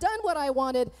lines. I've done what I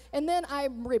wanted, and then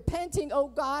I'm repenting. Oh,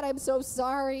 God, I'm so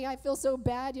sorry. I feel so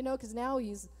bad, because now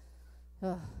he's...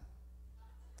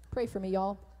 Pray for me,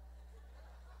 y'all.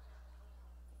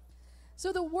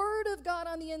 So the Word of God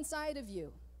on the inside of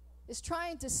you is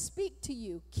trying to speak to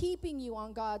you, keeping you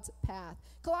on God's path.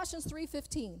 Colossians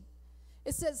 3:15.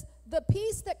 It says, the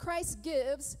peace that Christ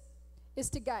gives is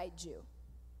to guide you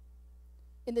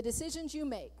in the decisions you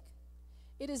make.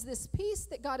 It is this peace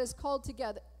that God has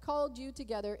called you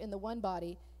together in the one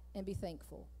body, and be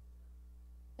thankful.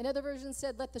 Another version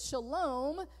said, let the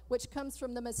shalom, which comes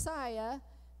from the Messiah,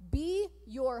 be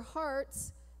your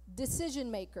heart's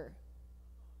decision maker.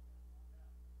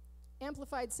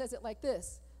 Amplified says it like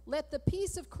this: let the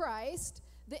peace of Christ,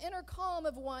 the inner calm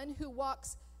of one who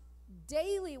walks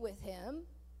daily with him,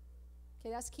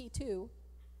 okay, that's key too,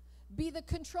 be the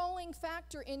controlling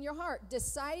factor in your heart,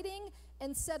 deciding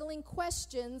and settling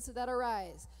questions that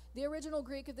arise. The original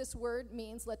Greek of this word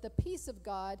means let the peace of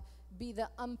God be the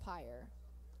umpire.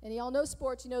 And y'all know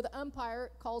sports, the umpire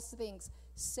calls things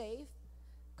safe,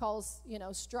 calls,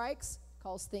 strikes,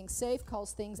 calls things safe,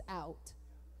 calls things out.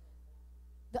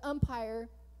 The umpire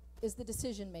is the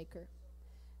decision maker.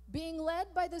 Being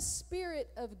led by the Spirit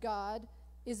of God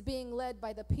is being led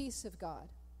by the peace of God.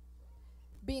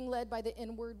 Being led by the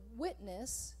inward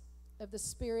witness of the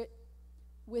Spirit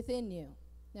within you.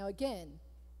 Now again,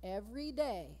 every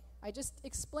day, I just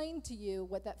explained to you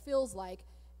what that feels like,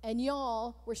 and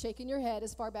y'all were shaking your head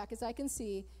as far back as I can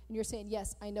see, and you're saying,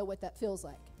 yes, I know what that feels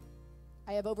like.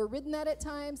 I have overridden that at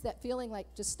times, that feeling like,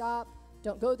 just stop,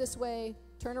 don't go this way,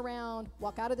 turn around,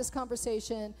 walk out of this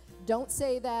conversation, don't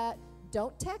say that,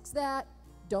 don't text that,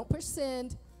 don't push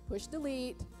send, push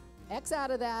delete, X out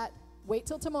of that, wait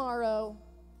till tomorrow,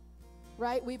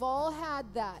 right? We've all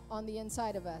had that on the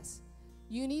inside of us.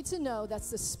 You need to know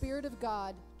that's the Spirit of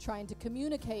God trying to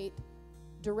communicate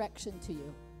direction to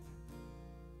you.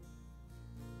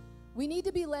 We need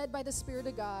to be led by the Spirit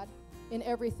of God in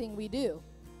everything we do.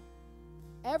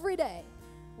 Every day,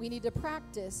 we need to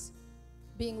practice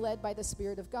being led by the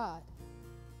Spirit of God.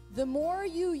 The more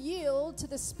you yield to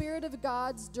the Spirit of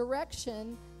God's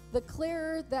direction, the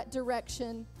clearer that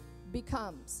direction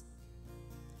becomes.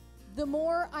 the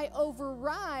more I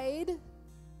override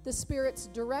the Spirit's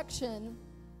direction,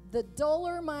 the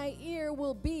duller my ear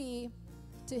will be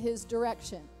to his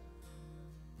direction.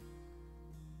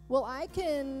 Well, I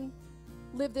can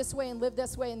live this way and live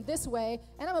this way and this way,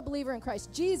 and I'm a believer in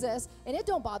Christ Jesus, and it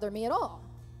don't bother me at all.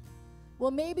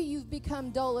 Well, maybe you've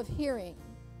become dull of hearing.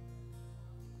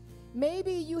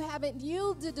 Maybe you haven't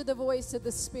yielded to the voice of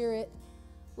the Spirit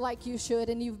like you should,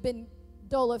 and you've been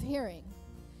dull of hearing.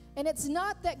 And it's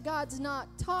not that God's not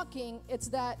talking, it's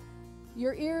that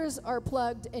your ears are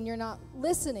plugged and you're not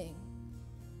listening.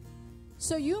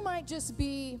 So you might just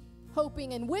be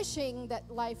hoping and wishing that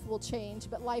life will change,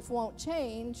 but life won't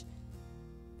change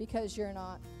because you're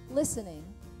not listening.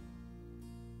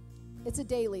 It's a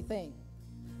daily thing.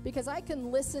 Because I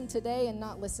can listen today and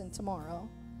not listen tomorrow.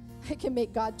 I can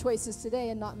make God choices today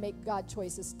and not make God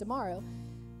choices tomorrow.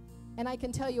 And I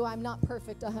can tell you I'm not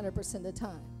perfect 100% of the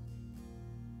time.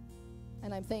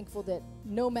 And I'm thankful that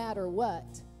no matter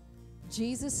what,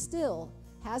 Jesus still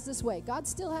has this way. God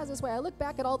still has this way. I look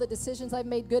back at all the decisions I've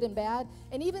made, good and bad,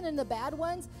 and even in the bad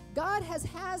ones, God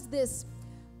has this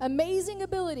amazing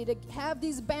ability to have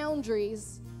these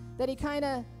boundaries that he kind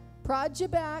of prod you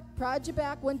back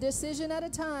one decision at a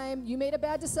time. You made a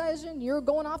bad decision, you're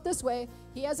going off this way.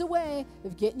 He has a way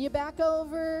of getting you back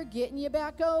over,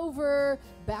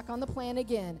 back on the plan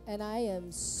again. And I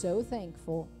am so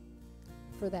thankful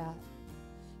for that.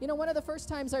 You know, one of the first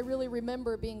times I really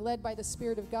remember being led by the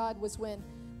Spirit of God was when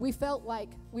we felt like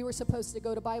we were supposed to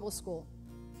go to Bible school.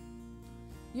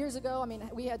 Years ago,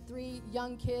 we had 3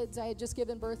 young kids. I had just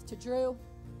given birth to Drew.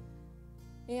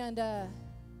 And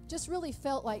just really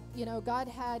felt like, God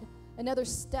had another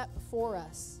step for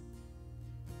us.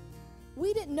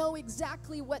 We didn't know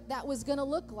exactly what that was going to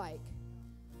look like.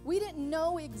 We didn't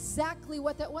know exactly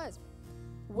what that was.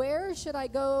 Where should I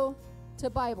go to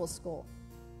Bible school?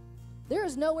 There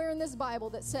is nowhere in this Bible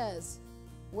that says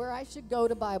where I should go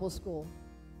to Bible school.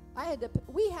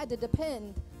 We had to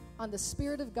depend on the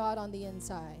Spirit of God on the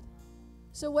inside.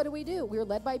 So what do? We were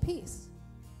led by peace.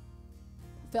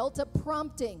 Felt a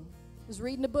prompting. I was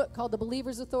reading a book called The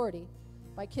Believer's Authority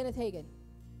by Kenneth Hagin.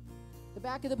 The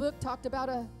back of the book talked about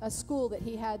a school that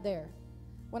he had there.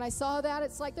 When I saw that,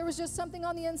 it's like there was just something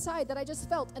on the inside that I just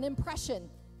felt, an impression.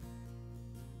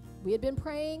 We had been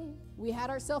praying. We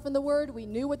had ourselves in the Word. We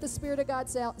knew what the Spirit of God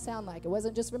sound like. It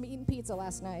wasn't just from eating pizza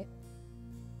last night,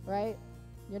 right?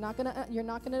 You're not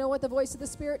gonna know what the voice of the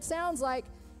Spirit sounds like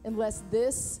unless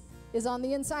this is on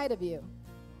the inside of you.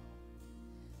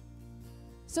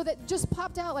 So that just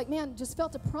popped out like, man, just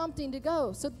felt a prompting to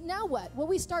go. So now what? Well,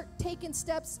 we start taking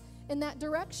steps in that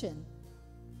direction.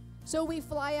 So we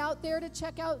fly out there to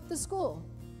check out the school,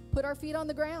 put our feet on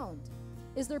the ground.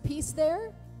 Is there peace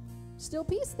there? Still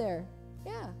peace there.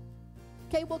 Yeah.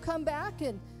 Okay, we'll come back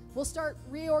and we'll start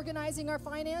reorganizing our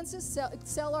finances,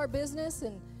 sell our business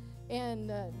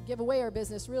and give away our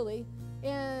business really,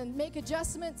 and make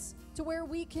adjustments to where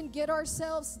we can get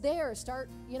ourselves there. Start,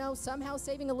 somehow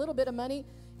saving a little bit of money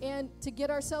and to get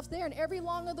ourselves there. And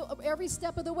every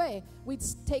step of the way, we'd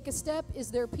take a step.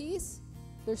 Is there peace?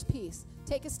 There's peace.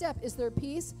 Take a step. Is there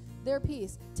peace? There's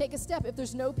peace. Take a step. If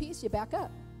there's no peace, you back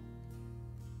up.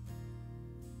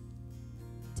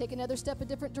 Take another step a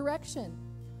different direction,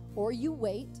 or you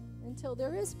wait until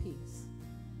there is peace.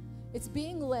 It's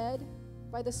being led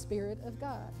by the Spirit of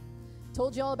God.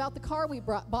 Told you all about the car we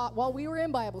bought while we were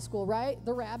in Bible school, right?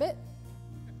 The Rabbit.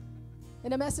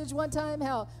 In a message one time,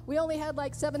 how we only had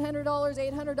like $700,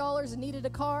 $800 and needed a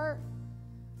car.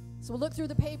 So we looked through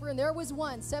the paper and there was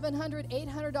one, $700,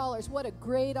 $800. What a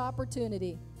great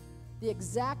opportunity. The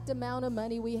exact amount of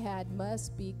money we had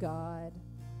must be God.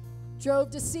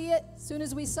 Drove to see it. As soon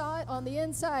as we saw it on the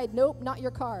inside, nope, not your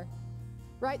car.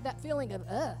 Right? That feeling of,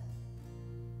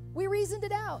 We reasoned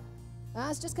it out.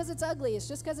 It's just because it's ugly. It's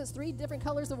just because it's 3 different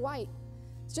colors of white.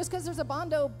 It's just because there's a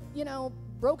Bondo,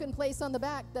 broken place on the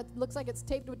back that looks like it's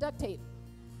taped with duct tape.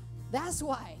 That's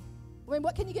why.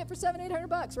 What can you get for $700,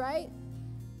 $800, right?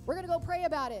 We're going to go pray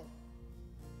about it.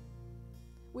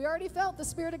 We already felt the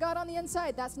Spirit of God on the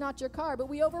inside. That's not your car, but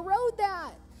we overrode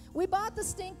that. We bought the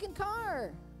stinking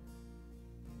car.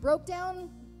 Broke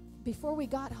down before we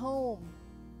got home.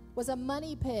 Was a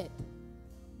money pit.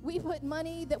 We put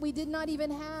money that we did not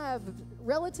even have.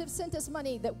 Relatives sent us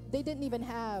money that they didn't even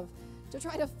have to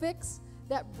try to fix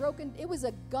that broken. It was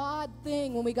a God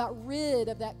thing when we got rid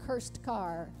of that cursed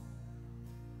car.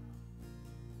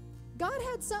 God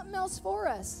had something else for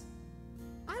us.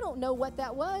 I don't know what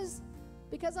that was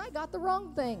because I got the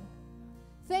wrong thing.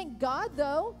 Thank God,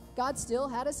 though, God still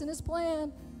had us in his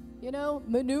plan.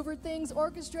 Maneuvered things,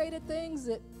 orchestrated things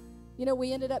that,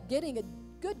 we ended up getting a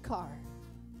good car.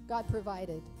 God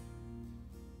provided.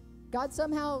 God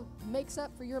somehow makes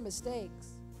up for your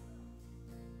mistakes.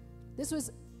 This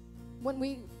was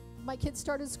when my kids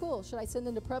started school. Should I send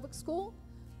them to public school?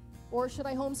 Or should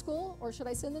I homeschool? Or should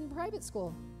I send them to private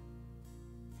school?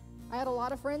 I had a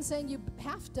lot of friends saying you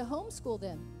have to homeschool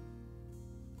them.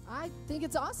 I think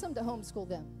it's awesome to homeschool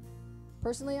them.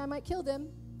 Personally, I might kill them.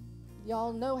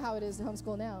 Y'all know how it is to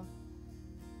homeschool now.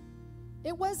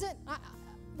 It wasn't,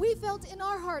 we felt in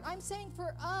our heart, I'm saying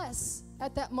for us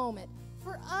at that moment.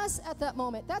 For us at that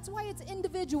moment. That's why it's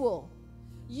individual.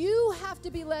 You have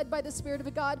to be led by the Spirit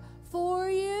of God for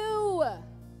you.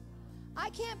 I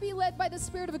can't be led by the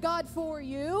Spirit of God for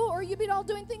you, or you'd be all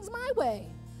doing things my way.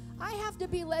 I have to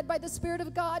be led by the Spirit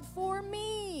of God for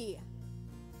me.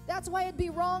 That's why it'd be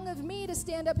wrong of me to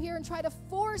stand up here and try to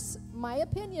force my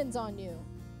opinions on you,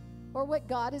 or what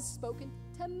God has spoken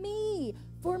to me,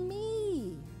 for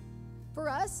me. For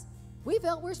us, we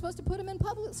felt we were supposed to put them in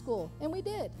public school, and we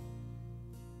did.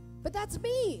 But that's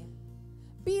me.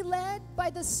 Be led by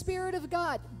the Spirit of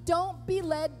God. Don't be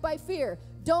led by fear.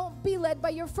 Don't be led by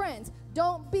your friends.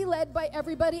 Don't be led by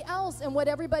everybody else and what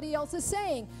everybody else is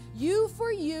saying. You,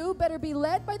 for you, better be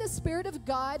led by the Spirit of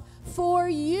God for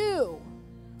you.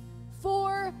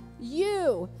 For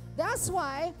you. That's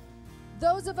why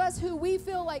those of us who we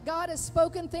feel like God has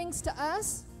spoken things to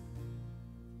us,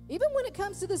 even when it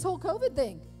comes to this whole COVID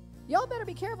thing, y'all better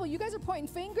be careful. You guys are pointing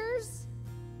fingers.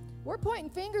 We're pointing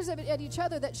fingers at each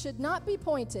other that should not be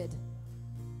pointed.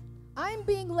 I'm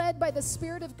being led by the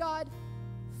Spirit of God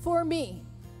for me.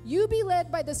 You be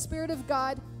led by the Spirit of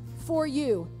God for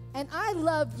you. And I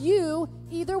love you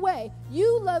either way.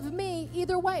 You love me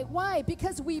either way. Why?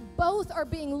 Because we both are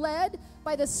being led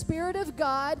by the Spirit of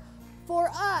God for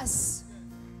us.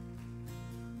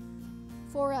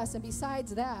 For us. And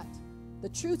besides that, the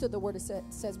truth of the Word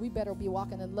says we better be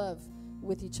walking in love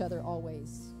with each other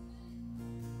always.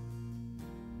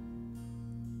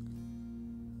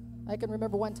 I can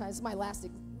remember one time, this is my last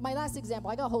example.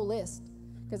 I got a whole list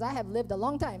because I have lived a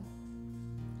long time.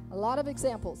 A lot of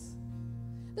examples.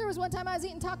 There was one time I was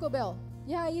eating Taco Bell.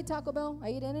 Yeah, I eat Taco Bell. I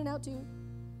eat In-N-Out too.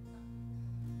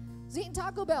 I was eating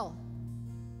Taco Bell.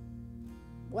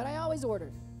 What I always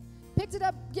ordered. Picked it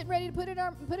up, getting ready to put it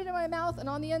in my mouth, and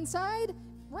on the inside,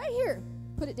 right here,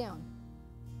 put it down.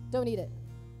 Don't eat it.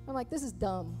 I'm like, this is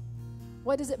dumb.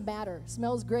 What does it matter?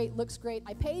 Smells great, looks great.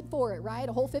 I paid for it, right?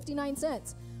 A whole 59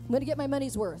 cents. I'm going to get my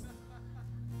money's worth.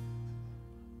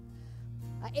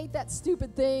 I ate that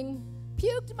stupid thing,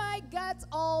 puked my guts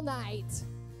all night.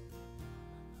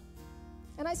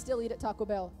 And I still eat at Taco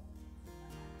Bell.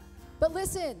 But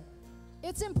listen,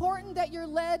 it's important that you're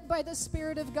led by the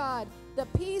Spirit of God. The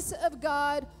peace of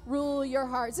God rule your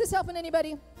heart. Is this helping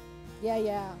anybody?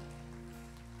 Yeah.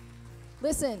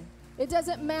 Listen, it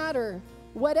doesn't matter.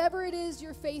 Whatever it is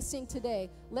you're facing today,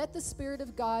 let the Spirit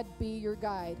of God be your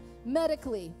guide.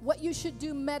 Medically, what you should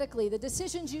do medically, the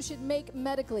decisions you should make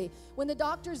medically. When the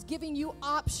doctor's giving you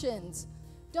options,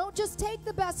 don't just take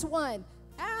the best one.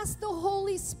 Ask the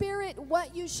Holy Spirit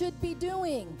what you should be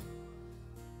doing.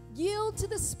 Yield to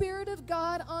the Spirit of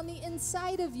God on the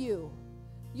inside of you.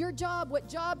 Your job, what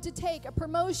job to take, a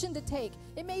promotion to take.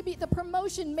 It may be, the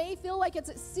promotion may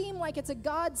seem like it's a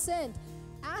God sent.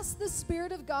 Ask the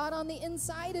Spirit of God on the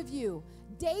inside of you.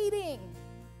 Dating.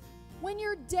 When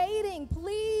you're dating,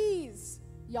 please,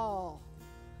 y'all,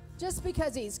 just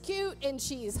because he's cute and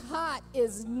she's hot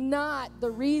is not the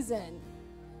reason.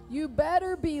 You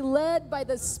better be led by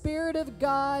the Spirit of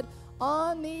God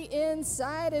on the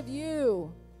inside of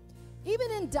you. Even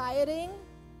in dieting,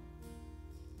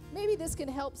 maybe this can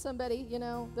help somebody,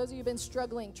 those of you who've been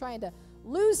struggling, trying to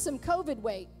lose some COVID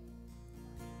weight.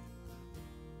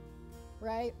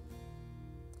 Right?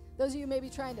 Those of you maybe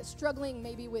struggling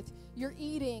maybe with your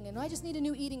eating, and I just need a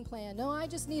new eating plan. No, I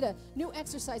just need a new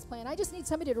exercise plan. I just need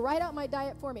somebody to write out my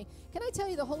diet for me. Can I tell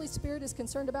you the Holy Spirit is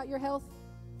concerned about your health?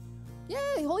 Yeah,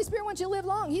 the Holy Spirit wants you to live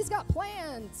long. He's got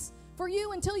plans for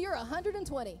you until you're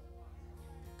 120.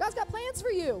 God's got plans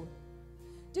for you.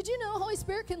 Did you know Holy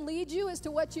Spirit can lead you as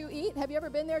to what you eat? Have you ever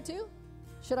been there too?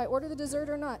 Should I order the dessert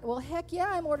or not? Well, heck yeah,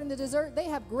 I'm ordering the dessert. They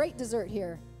have great dessert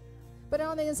here. But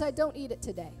on the inside, don't eat it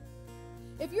today.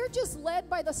 If you're just led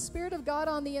by the Spirit of God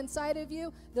on the inside of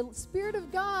you, the Spirit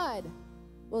of God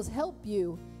will help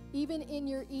you even in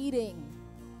your eating.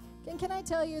 Can I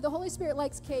tell you, the Holy Spirit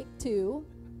likes cake too,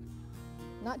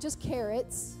 not just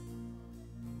carrots,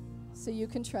 so you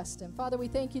can trust him. Father, we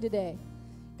thank you today,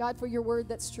 God, for your word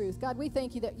that's truth. God, we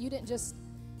thank you that you didn't just,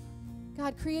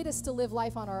 God, create us to live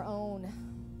life on our own,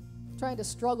 trying to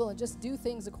struggle and just do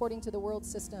things according to the world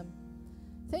system.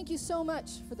 Thank you so much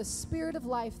for the Spirit of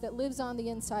life that lives on the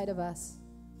inside of us.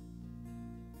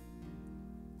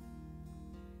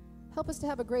 Help us to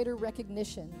have a greater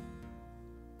recognition,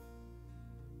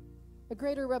 a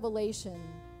greater revelation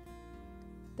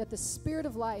that the Spirit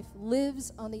of life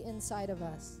lives on the inside of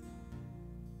us.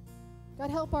 God,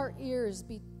 help our ears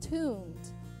be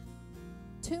tuned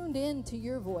in to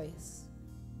your voice.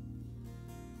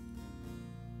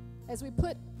 As we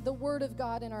put the Word of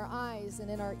God in our eyes and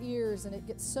in our ears and it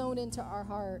gets sown into our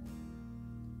heart,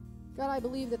 God, I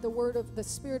believe that the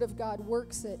Spirit of God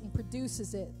works it and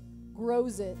produces it,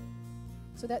 grows it,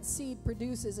 so that seed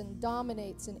produces and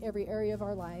dominates in every area of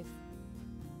our life.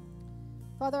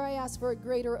 Father, I ask for a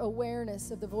greater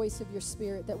awareness of the voice of your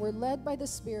Spirit, that we're led by the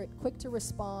Spirit, quick to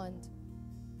respond,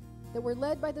 that we're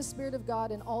led by the Spirit of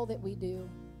God in all that we do.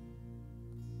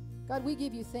 God, we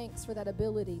give you thanks for that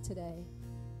ability today.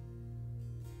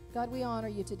 God, we honor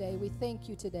you today. We thank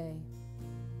you today.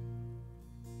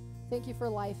 Thank you for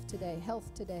life today,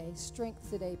 health today, strength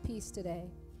today, peace today.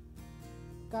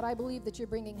 God, I believe that you're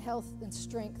bringing health and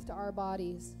strength to our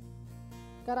bodies.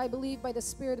 God, I believe by the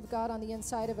Spirit of God on the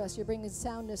inside of us, you're bringing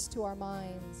soundness to our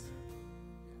minds.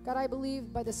 God, I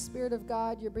believe by the Spirit of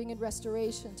God, you're bringing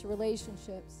restoration to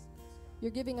relationships.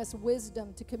 You're giving us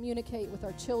wisdom to communicate with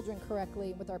our children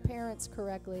correctly, with our parents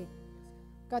correctly.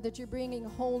 God, that you're bringing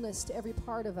wholeness to every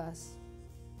part of us.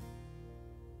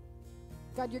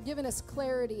 God, you're giving us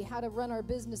clarity how to run our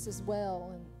businesses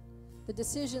well and the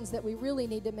decisions that we really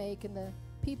need to make and the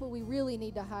people we really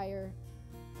need to hire.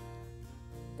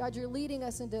 God, you're leading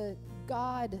us into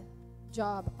God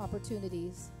job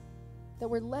opportunities, that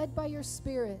we're led by your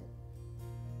Spirit.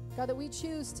 God, that we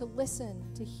choose to listen,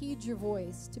 to heed your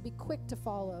voice, to be quick to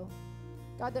follow.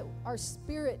 God, that our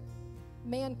spirit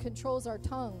man controls our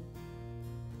tongue.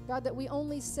 God, that we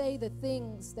only say the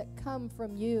things that come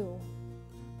from you.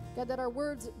 God, that our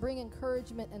words bring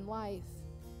encouragement and life.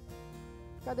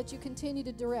 God, that you continue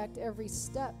to direct every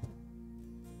step,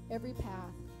 every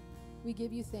path. We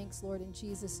give you thanks, Lord, in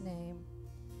Jesus' name.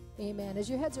 Amen. As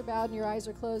your heads are bowed and your eyes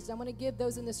are closed, I want to give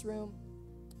those in this room,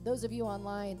 those of you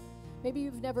online, maybe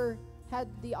you've never had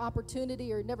the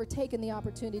opportunity or never taken the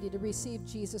opportunity to receive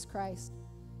Jesus Christ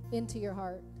into your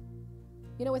heart.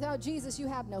 You know, without Jesus, you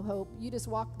have no hope. You just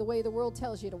walk the way the world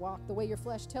tells you to walk, the way your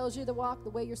flesh tells you to walk, the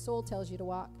way your soul tells you to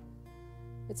walk.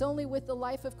 It's only with the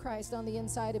life of Christ on the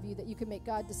inside of you that you can make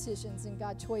God decisions and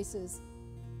God choices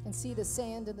and see the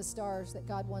sand and the stars that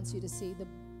God wants you to see. The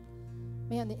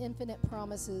infinite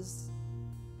promises,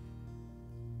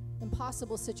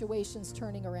 impossible situations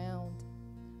turning around.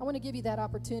 I want to give you that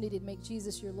opportunity to make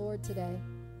Jesus your Lord today.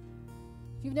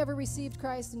 If you've never received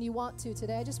Christ and you want to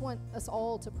today, I just want us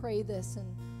all to pray this.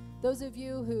 And those of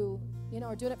you who,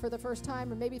 are doing it for the first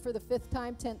time or maybe for the 5th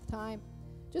time, 10th time,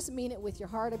 just mean it with your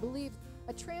heart. I believe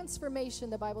a transformation,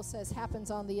 the Bible says,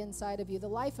 happens on the inside of you. The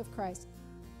life of Christ,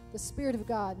 the Spirit of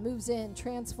God moves in,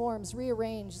 transforms,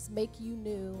 rearranges, make you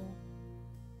new,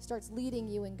 starts leading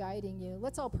you and guiding you.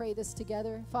 Let's all pray this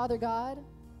together. Father God,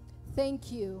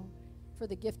 thank you for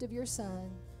the gift of your Son.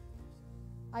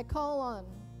 I call on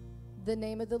the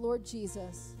name of the Lord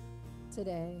Jesus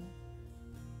today.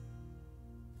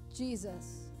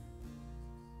 Jesus,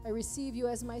 I receive you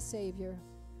as my Savior,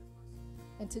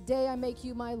 and today I make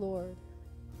you my Lord.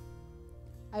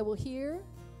 I will hear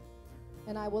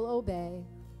and I will obey,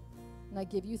 and I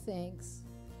give you thanks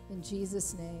in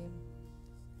Jesus' name.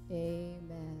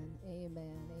 Amen.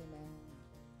 Amen.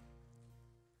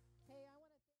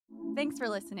 Amen. Thanks for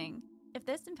listening. If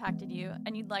this impacted you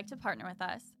and you'd like to partner with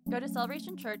us, go to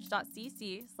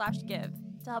celebrationchurch.cc/give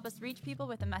to help us reach people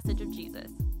with the message of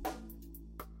Jesus.